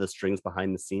 pulling a lot of the strings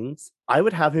behind the scenes. I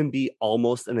would have him be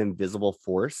almost an invisible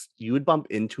force. You would bump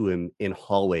into him in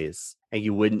hallways and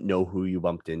you wouldn't know who you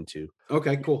bumped into.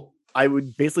 Okay, cool. I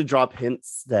would basically drop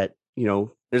hints that,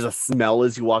 there's a smell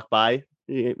as you walk by.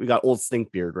 We got old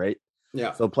Stinkbeard, right?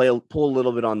 Yeah. So pull a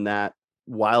little bit on that.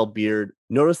 Wild Beard.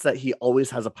 Notice that he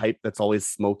always has a pipe that's always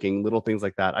smoking, little things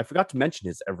like that. I forgot to mention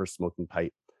his ever smoking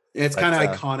pipe. It's kind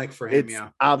of iconic for him, it's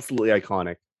absolutely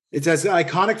iconic. It's as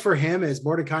iconic for him as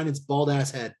Mordenkainen's bald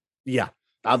ass head. Yeah,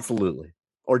 absolutely.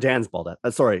 Or Dan's bald ass.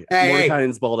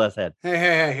 Mordenkainen's bald ass head.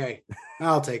 Hey.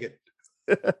 I'll take it.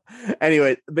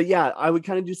 Anyway, but yeah, I would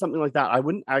kind of do something like that. I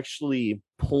wouldn't actually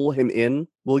pull him in.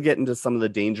 We'll get into some of the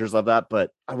dangers of that,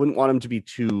 but I wouldn't want him to be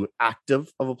too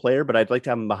active of a player, but I'd like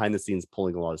to have him behind the scenes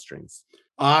pulling a lot of strings.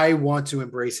 I want to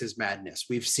embrace his madness.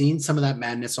 We've seen some of that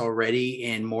madness already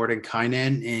in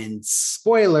Mordenkainen in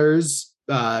spoilers,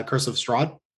 Curse of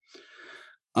Strahd.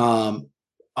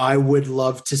 I would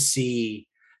love to see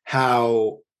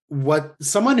what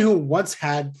someone who once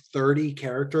had 30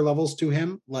 character levels to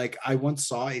him, like I once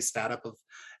saw a stat up of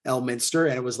Elminster,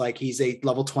 and it was like he's a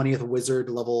level 20th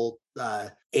wizard, level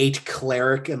 8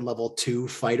 cleric, and level 2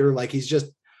 fighter. Like he's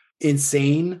just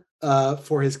insane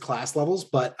for his class levels.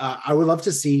 But I would love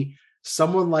to see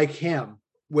someone like him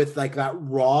with like that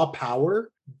raw power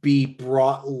be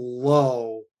brought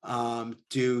low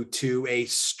due to a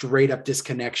straight up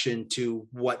disconnection to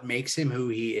what makes him who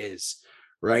he is,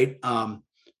 right?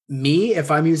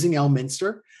 If I'm using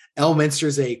Elminster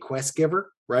is a quest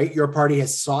giver, right? Your party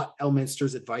has sought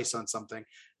Elminster's advice on something.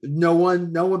 No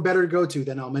one better to go to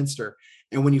than Elminster.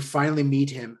 And when you finally meet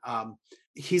him,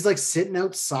 he's like sitting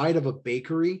outside of a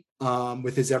bakery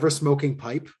with his ever smoking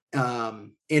pipe,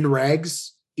 in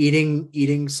rags,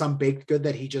 eating some baked good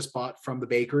that he just bought from the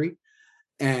bakery.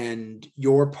 And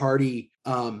your party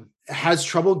has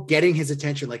trouble getting his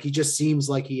attention. Like he just seems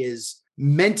like he is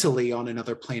mentally on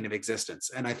another plane of existence.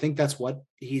 And I think that's what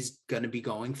he's going to be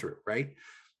going through, right?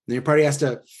 And your party has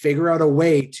to figure out a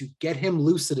way to get him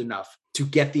lucid enough to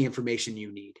get the information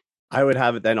you need. I would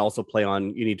have it then also play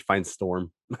on, you need to find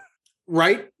Storm.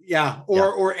 Right? Yeah.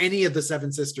 Or any of the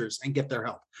Seven Sisters and get their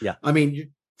help. Yeah. I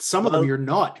mean, some of them you're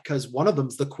not, because one of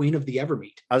them's the Queen of the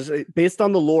Evermeet. Based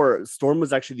on the lore, Storm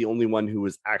was actually the only one who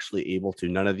was actually able to.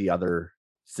 None of the other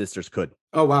sisters could.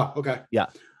 Oh, wow. Okay. Yeah.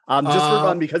 Just for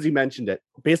fun, because you mentioned it,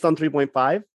 based on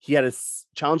 3.5, he had a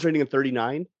challenge rating of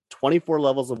 39, 24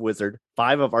 levels of wizard,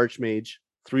 5 of archmage,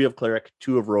 3 of cleric,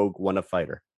 2 of rogue, 1 of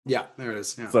fighter. Yeah, there it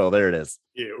is. Yeah. So there it is.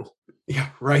 Ew. Yeah,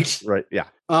 right. Right. Yeah.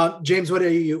 James, what are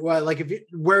you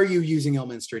where are you using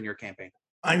Elminster in your campaign?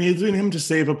 I'm using him to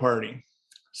save a party.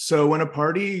 So when a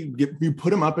party, you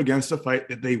put him up against a fight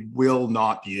that they will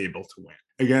not be able to win,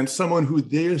 against someone who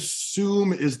they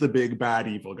assume is the big bad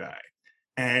evil guy,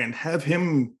 and have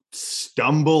him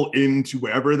stumble into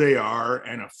wherever they are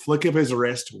and a flick of his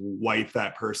wrist wipe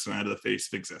that person out of the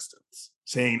face of existence,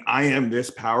 saying, I am this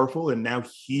powerful, and now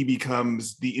he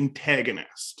becomes the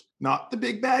antagonist, not the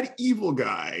big bad evil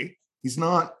guy. He's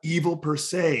not evil per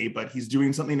se, but he's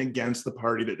doing something against the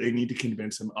party that they need to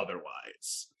convince him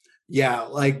otherwise. Yeah,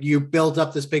 like you build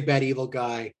up this big bad evil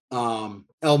guy.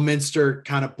 Elminster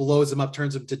kind of blows him up,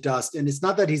 turns him to dust. And it's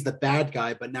not that he's the bad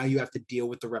guy, but now you have to deal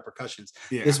with the repercussions.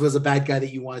 Yeah. This was a bad guy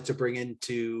that you wanted to bring in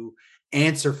to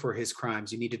answer for his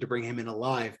crimes. You needed to bring him in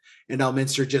alive. And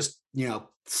Elminster just,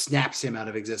 snaps him out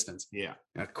of existence. Yeah.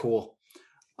 Cool.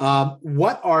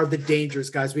 What are the dangers,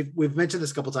 guys? We've mentioned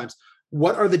this a couple times.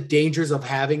 What are the dangers of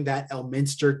having that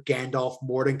Elminster, Gandalf,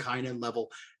 Mordenkainen level,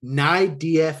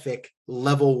 Nydiafic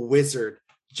level wizard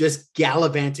just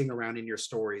gallivanting around in your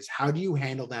stories? How do you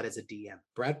handle that as a DM,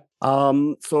 Brad?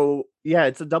 So yeah,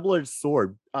 it's a double-edged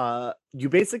sword. You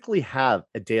basically have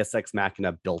a Deus Ex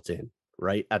Machina built in,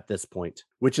 right, at this point,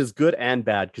 which is good and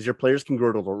bad because your players can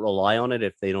grow to rely on it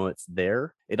if they know it's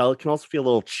there. It can also feel a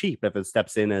little cheap if it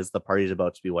steps in as the party's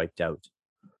about to be wiped out.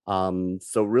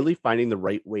 So really finding the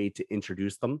right way to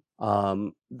introduce them.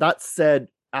 That said,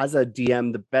 as a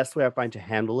DM, the best way I find to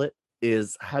handle it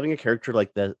is having a character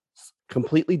like this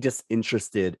completely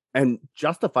disinterested, and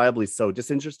justifiably so,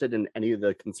 disinterested in any of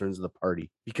the concerns of the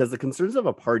party, because the concerns of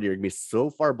a party are going to be so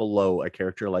far below a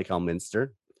character like Elminster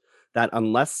that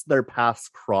unless their paths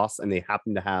cross and they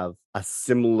happen to have a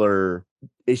similar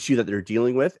issue that they're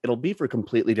dealing with, it'll be for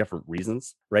completely different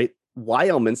reasons, right? Why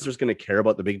Elminster's going to care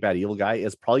about the big bad evil guy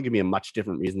is probably going to be a much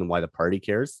different reason than why the party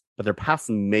cares, but their paths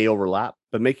may overlap.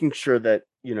 But making sure that,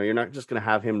 you know, you're not just going to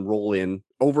have him roll in,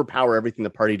 overpower everything the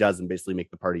party does, and basically make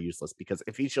the party useless, because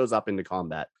if he shows up into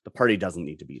combat, the party doesn't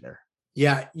need to be there.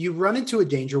 Yeah, you run into a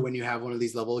danger when you have one of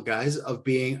these level of guys of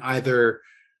being either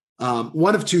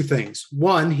one of two things.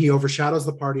 One, he overshadows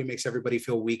the party and makes everybody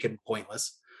feel weak and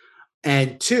pointless.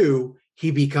 And two,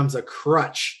 he becomes a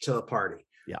crutch to the party.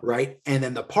 Yeah. Right. And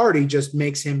then the party just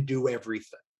makes him do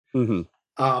everything.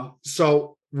 Mm-hmm.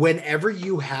 So whenever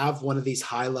you have one of these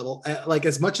high level, like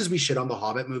as much as we shit on the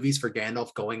Hobbit movies for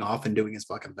Gandalf going off and doing his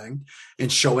fucking thing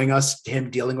and showing us him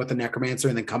dealing with the necromancer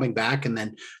and then coming back and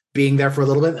then being there for a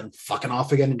little bit and fucking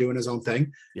off again and doing his own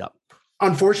thing. Yeah.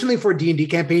 Unfortunately for a D&D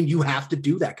campaign, you have to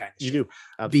do that kind of shit. You do.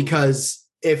 Absolutely. Because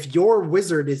if your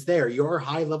wizard is there, your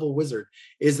high level wizard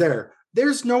is there,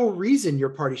 there's no reason your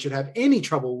party should have any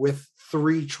trouble with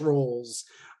 3 trolls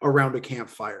around a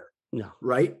campfire. No.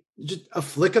 Right? Just a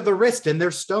flick of the wrist and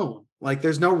they're stone. Like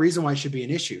there's no reason why it should be an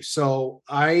issue. So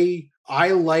I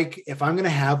like, if I'm going to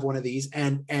have one of these,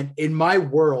 and in my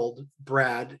world,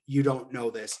 Brad, you don't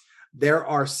know this, there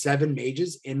are 7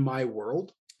 mages in my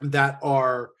world that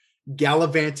are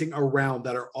gallivanting around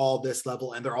that are all this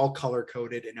level, and they're all color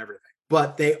coded and everything,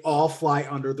 but they all fly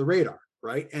under the radar,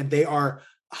 right? And they are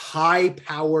high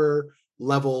power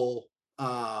level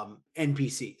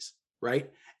NPCs, right?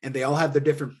 And they all have their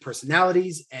different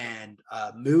personalities and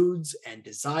moods and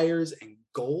desires and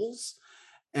goals.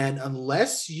 And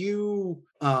unless you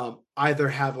either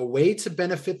have a way to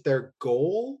benefit their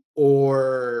goal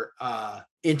or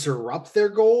interrupt their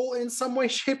goal in some way,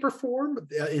 shape, or form,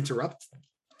 interrupt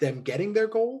them getting their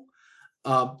goal,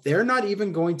 they're not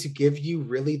even going to give you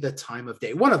really the time of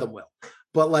day. One of them will,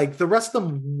 but like the rest of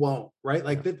them won't, right?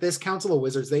 Like this Council of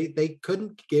Wizards, they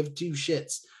couldn't give 2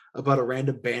 shits about a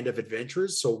random band of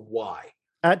adventurers. So why?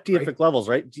 At deific levels,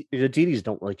 right? The deities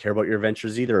don't really care about your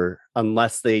adventures either,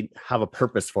 unless they have a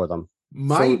purpose for them.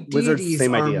 My deities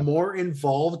are more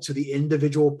involved to the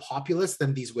individual populace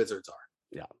than these wizards are.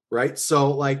 Yeah. Right.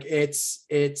 So like it's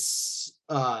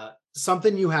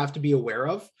something you have to be aware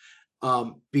of,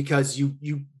 because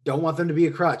you don't want them to be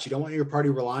a crutch. You don't want your party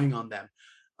relying on them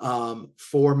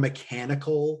for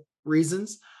mechanical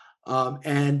reasons.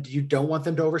 And you don't want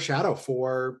them to overshadow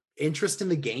for interest in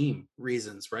the game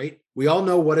reasons, right? We all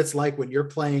know what it's like when you're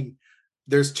playing.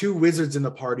 There's 2 wizards in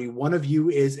the party. One of you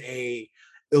is a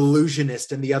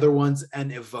illusionist and the other one's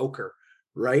an evoker,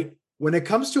 right? When it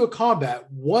comes to a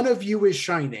combat, one of you is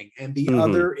shining and the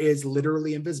other is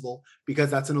literally invisible because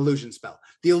that's an illusion spell.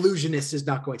 The illusionist is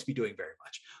not going to be doing very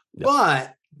much,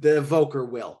 but the evoker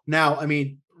will. Now, I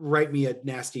mean, write me a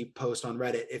nasty post on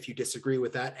Reddit if you disagree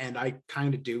with that. And I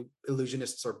kind of do.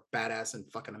 Illusionists are badass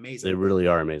and fucking amazing. They really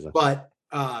are amazing. But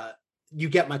you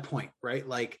get my point, right?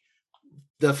 Like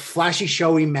the flashy,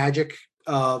 showy magic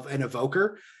of an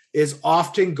evoker is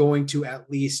often going to at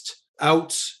least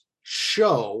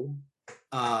outshow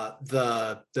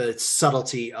the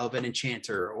subtlety of an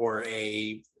enchanter or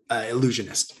a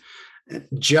illusionist.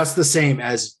 Just the same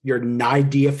as your nigh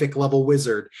deific level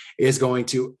wizard is going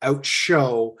to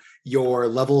outshow your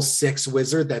level 6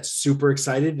 wizard that's super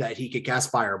excited that he could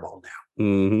cast Fireball now.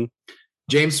 Mm-hmm.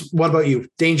 James, what about you?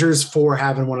 Dangers for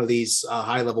having one of these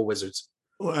high level wizards?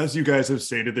 Well, as you guys have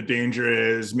stated, the danger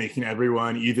is making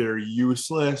everyone either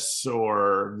useless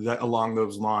or that along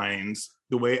those lines.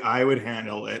 The way I would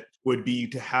handle it would be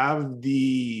to have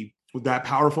that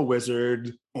powerful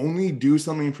wizard only do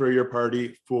something for your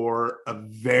party for a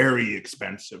very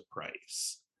expensive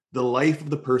price. The life of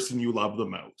the person you love the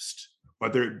most,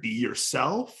 whether it be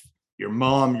yourself, your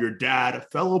mom, your dad, a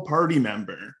fellow party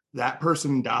member, that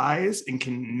person dies and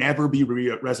can never be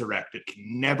resurrected,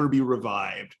 can never be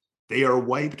revived. They are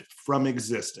wiped from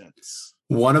existence.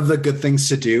 One of the good things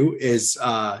to do is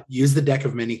use the deck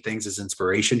of many things as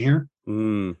inspiration here.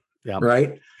 Yeah. Right?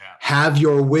 Yeah. Have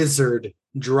your wizard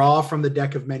draw from the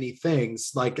deck of many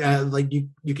things. Like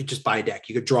you could just buy a deck.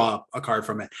 You could draw a card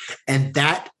from it. And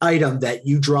that item that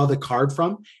you draw the card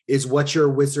from is what your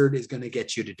wizard is going to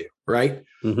get you to do, right?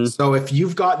 Mhm. So if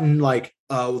you've gotten like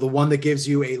the one that gives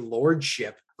you a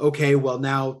lordship, okay, well,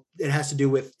 now it has to do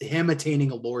with him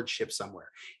attaining a lordship somewhere.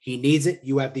 He needs it.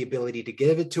 You have the ability to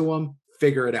give it to him,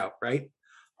 figure it out, right?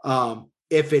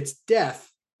 If it's death,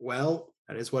 well,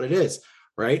 that is what it is,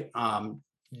 right?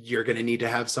 You're going to need to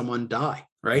have someone die,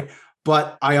 right?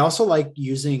 But I also like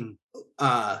using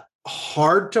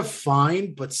hard to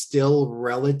find, but still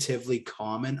relatively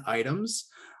common items.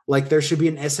 Like there should be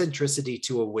an eccentricity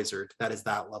to a wizard that is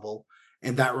that level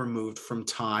and that removed from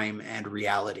time and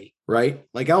reality, right?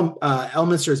 Like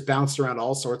Elminster has bounced around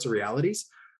all sorts of realities.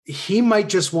 He might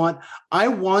just I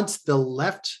want the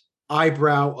left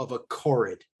eyebrow of a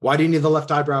Korrid. Why do you need the left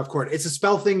eyebrow of Korrid? It's a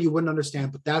spell thing you wouldn't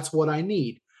understand, but that's what I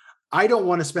need. I don't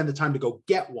want to spend the time to go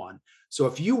get one. So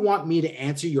if you want me to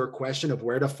answer your question of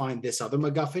where to find this other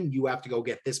MacGuffin, you have to go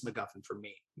get this MacGuffin from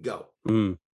me. Go.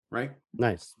 Right?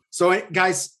 Nice. So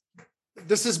guys,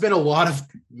 this has been a lot of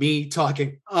me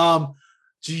talking.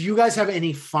 Do you guys have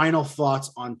any final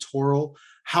thoughts on Toril?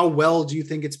 How well do you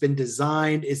think it's been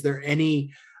designed? Is there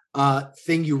any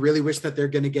thing you really wish that they're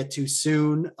going to get to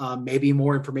soon? Maybe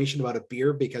more information about a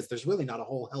beer, because there's really not a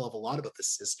whole hell of a lot about the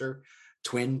sister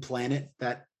twin planet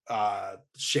that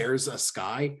shares a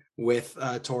sky with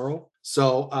Toril.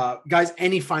 So guys,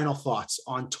 any final thoughts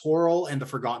on Toril and the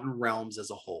Forgotten Realms as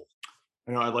a whole?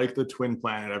 I like the twin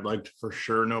planet. I'd like to for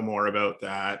sure know more about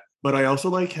that. But I also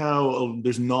like how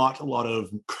there's not a lot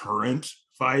of current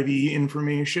 5e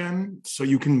information, so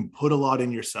you can put a lot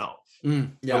in yourself.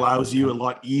 It allows you a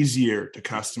lot easier to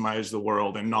customize the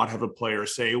world and not have a player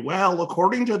say, well,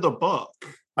 according to the book.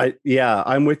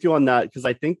 I'm with you on that, because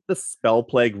I think the Spell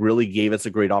Plague really gave us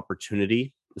a great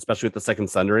opportunity, especially with the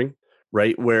Second Sundering,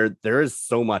 right? Where there is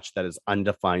so much that is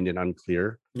undefined and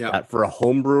unclear. Yeah. That for a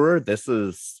home brewer, this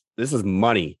is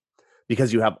money,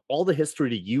 because you have all the history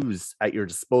to use at your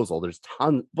disposal. There's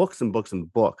books and books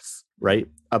and books, right,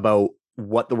 about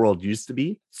what the world used to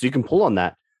be. So you can pull on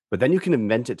that, but then you can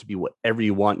invent it to be whatever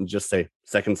you want and just say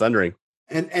Second Sundering.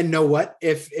 And know what?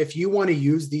 If you want to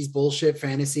use these bullshit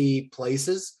fantasy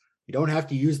places, you don't have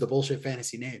to use the bullshit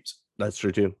fantasy names. That's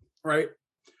true too. Right?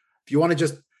 If you want to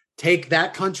just take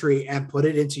that country and put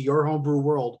it into your homebrew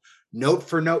world, note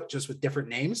for note, just with different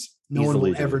names, no one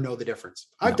will ever know the difference.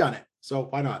 I've done it, so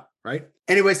why not? Right?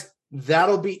 Anyways,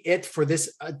 that'll be it for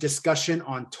this discussion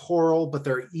on Toril, but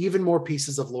there are even more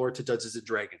pieces of lore to Dungeons and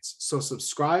Dragons. So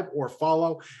subscribe or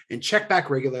follow and check back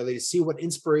regularly to see what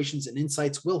inspirations and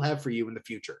insights we'll have for you in the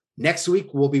future. Next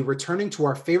week, we'll be returning to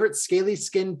our favorite scaly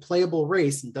skinned playable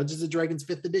race in Dungeons and Dragons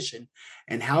 5th edition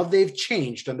and how they've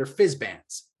changed under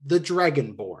Fizzbands, the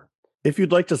Dragonborn. If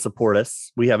you'd like to support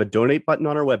us, we have a donate button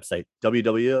on our website,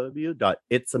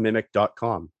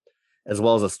 www.itsamimic.com, as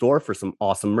well as a store for some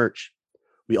awesome merch.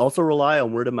 We also rely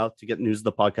on word of mouth to get news of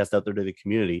the podcast out there to the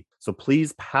community. So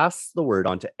please pass the word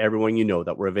on to everyone you know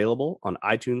that we're available on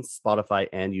iTunes, Spotify,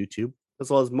 and YouTube, as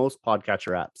well as most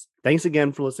podcatcher apps. Thanks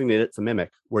again for listening to It's a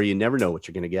Mimic, where you never know what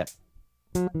you're going to get.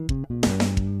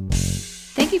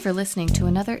 Thank you for listening to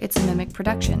another It's a Mimic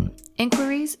production.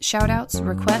 Inquiries, shoutouts,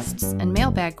 requests, and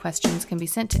mailbag questions can be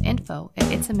sent to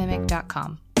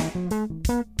info@itsamimic.com.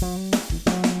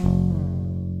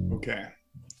 Okay.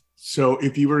 So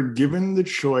if you were given the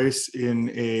choice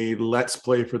in a Let's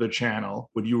Play for the channel,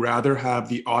 would you rather have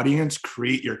the audience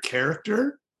create your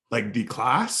character, like the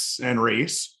class and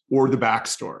race, or the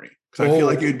backstory? Because I feel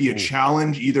like it would be a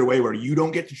challenge either way, where you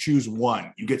don't get to choose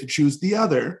one. You get to choose the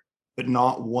other, but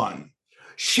not one.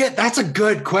 Shit, that's a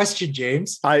good question,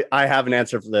 James. I have an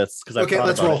answer for this, because okay,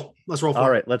 let's roll. Let's roll for it. All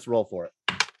right, let's roll for it.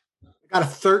 I got a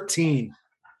 13.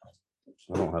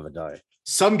 I don't have a die.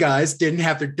 Some guys didn't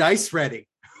have their dice ready.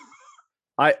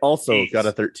 I also got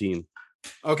a 13.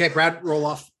 Okay, Brad, roll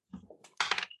off.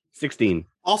 16.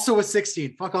 Also a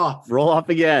 16. Fuck off. Roll off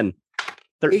again.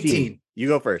 13. 18. You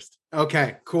go first.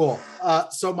 Okay, cool.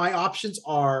 So my options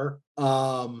are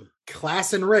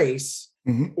class and race,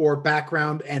 or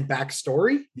background and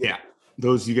backstory. Yeah,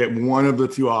 those, you get one of the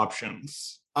two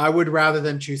options. I would rather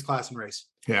them choose class and race.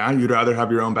 Yeah, you'd rather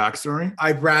have your own backstory?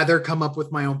 I'd rather come up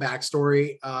with my own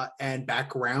backstory and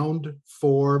background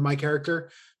for my character,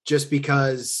 just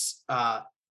because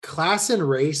class and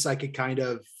race, I could kind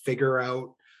of figure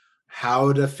out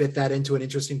how to fit that into an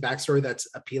interesting backstory that's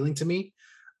appealing to me.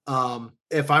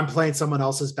 If I'm playing someone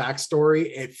else's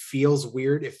backstory, it feels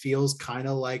weird. It feels kind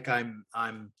of like I'm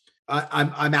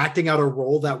acting out a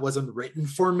role that wasn't written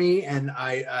for me, and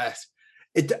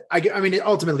I mean, it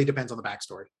ultimately depends on the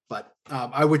backstory, but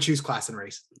I would choose class and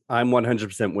race. I'm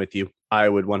 100% with you. I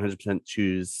would 100%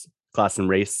 choose class and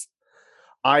race.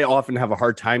 I often have a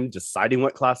hard time deciding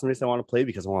what class and race I want to play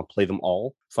because I want to play them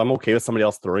all. So I'm okay with somebody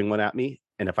else throwing one at me.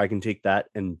 And if I can take that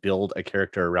and build a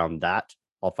character around that,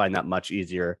 I'll find that much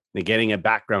easier than getting a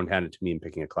background handed to me and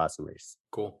picking a class and race.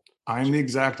 Cool. I'm the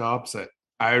exact opposite.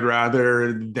 I'd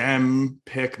rather them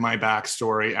pick my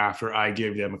backstory after I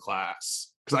give them a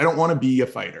class, because I don't want to be a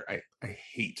fighter. I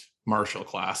hate martial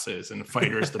classes, and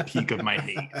fighter is the peak of my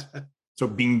hate. So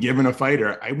being given a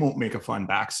fighter, I won't make a fun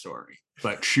backstory.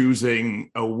 But choosing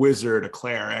a wizard, a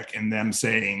cleric, and them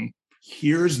saying,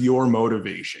 here's your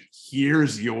motivation,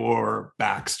 here's your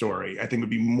backstory, I think would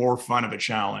be more fun of a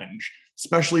challenge,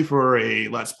 especially for a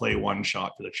Let's Play one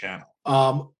shot for the channel.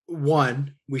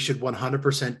 1, we should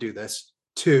 100% do this.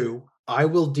 2, I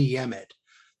will DM it.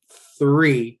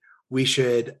 3, we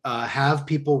should have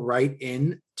people write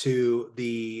in to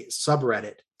the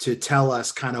subreddit to tell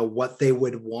us kind of what they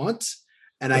would want.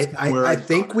 And I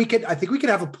think we could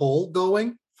have a poll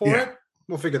going for it.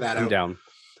 We'll figure that out. Down.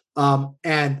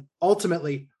 And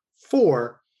ultimately,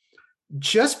 4,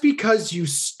 just because you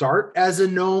start as a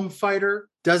gnome fighter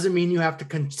doesn't mean you have to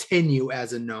continue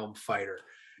as a gnome fighter.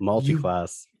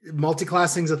 Multi-class.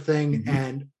 Multi-classing is a thing,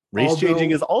 and race changing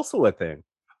is also a thing.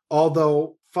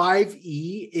 Although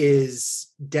 5e is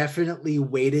definitely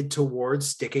weighted towards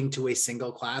sticking to a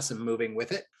single class and moving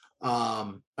with it.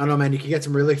 I don't know, man, you can get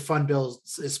some really fun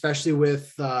builds, especially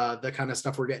with the kind of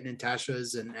stuff we're getting in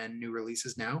Tasha's and new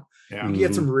releases now. Yeah. You can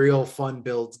get some real fun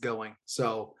builds going.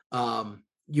 So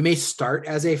you may start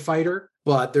as a fighter,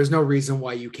 but there's no reason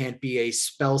why you can't be a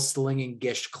spell slinging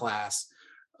Gish class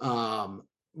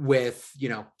with,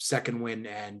 second wind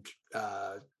and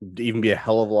even be a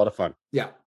hell of a lot of fun. Yeah.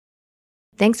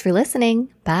 Thanks for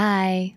listening. Bye.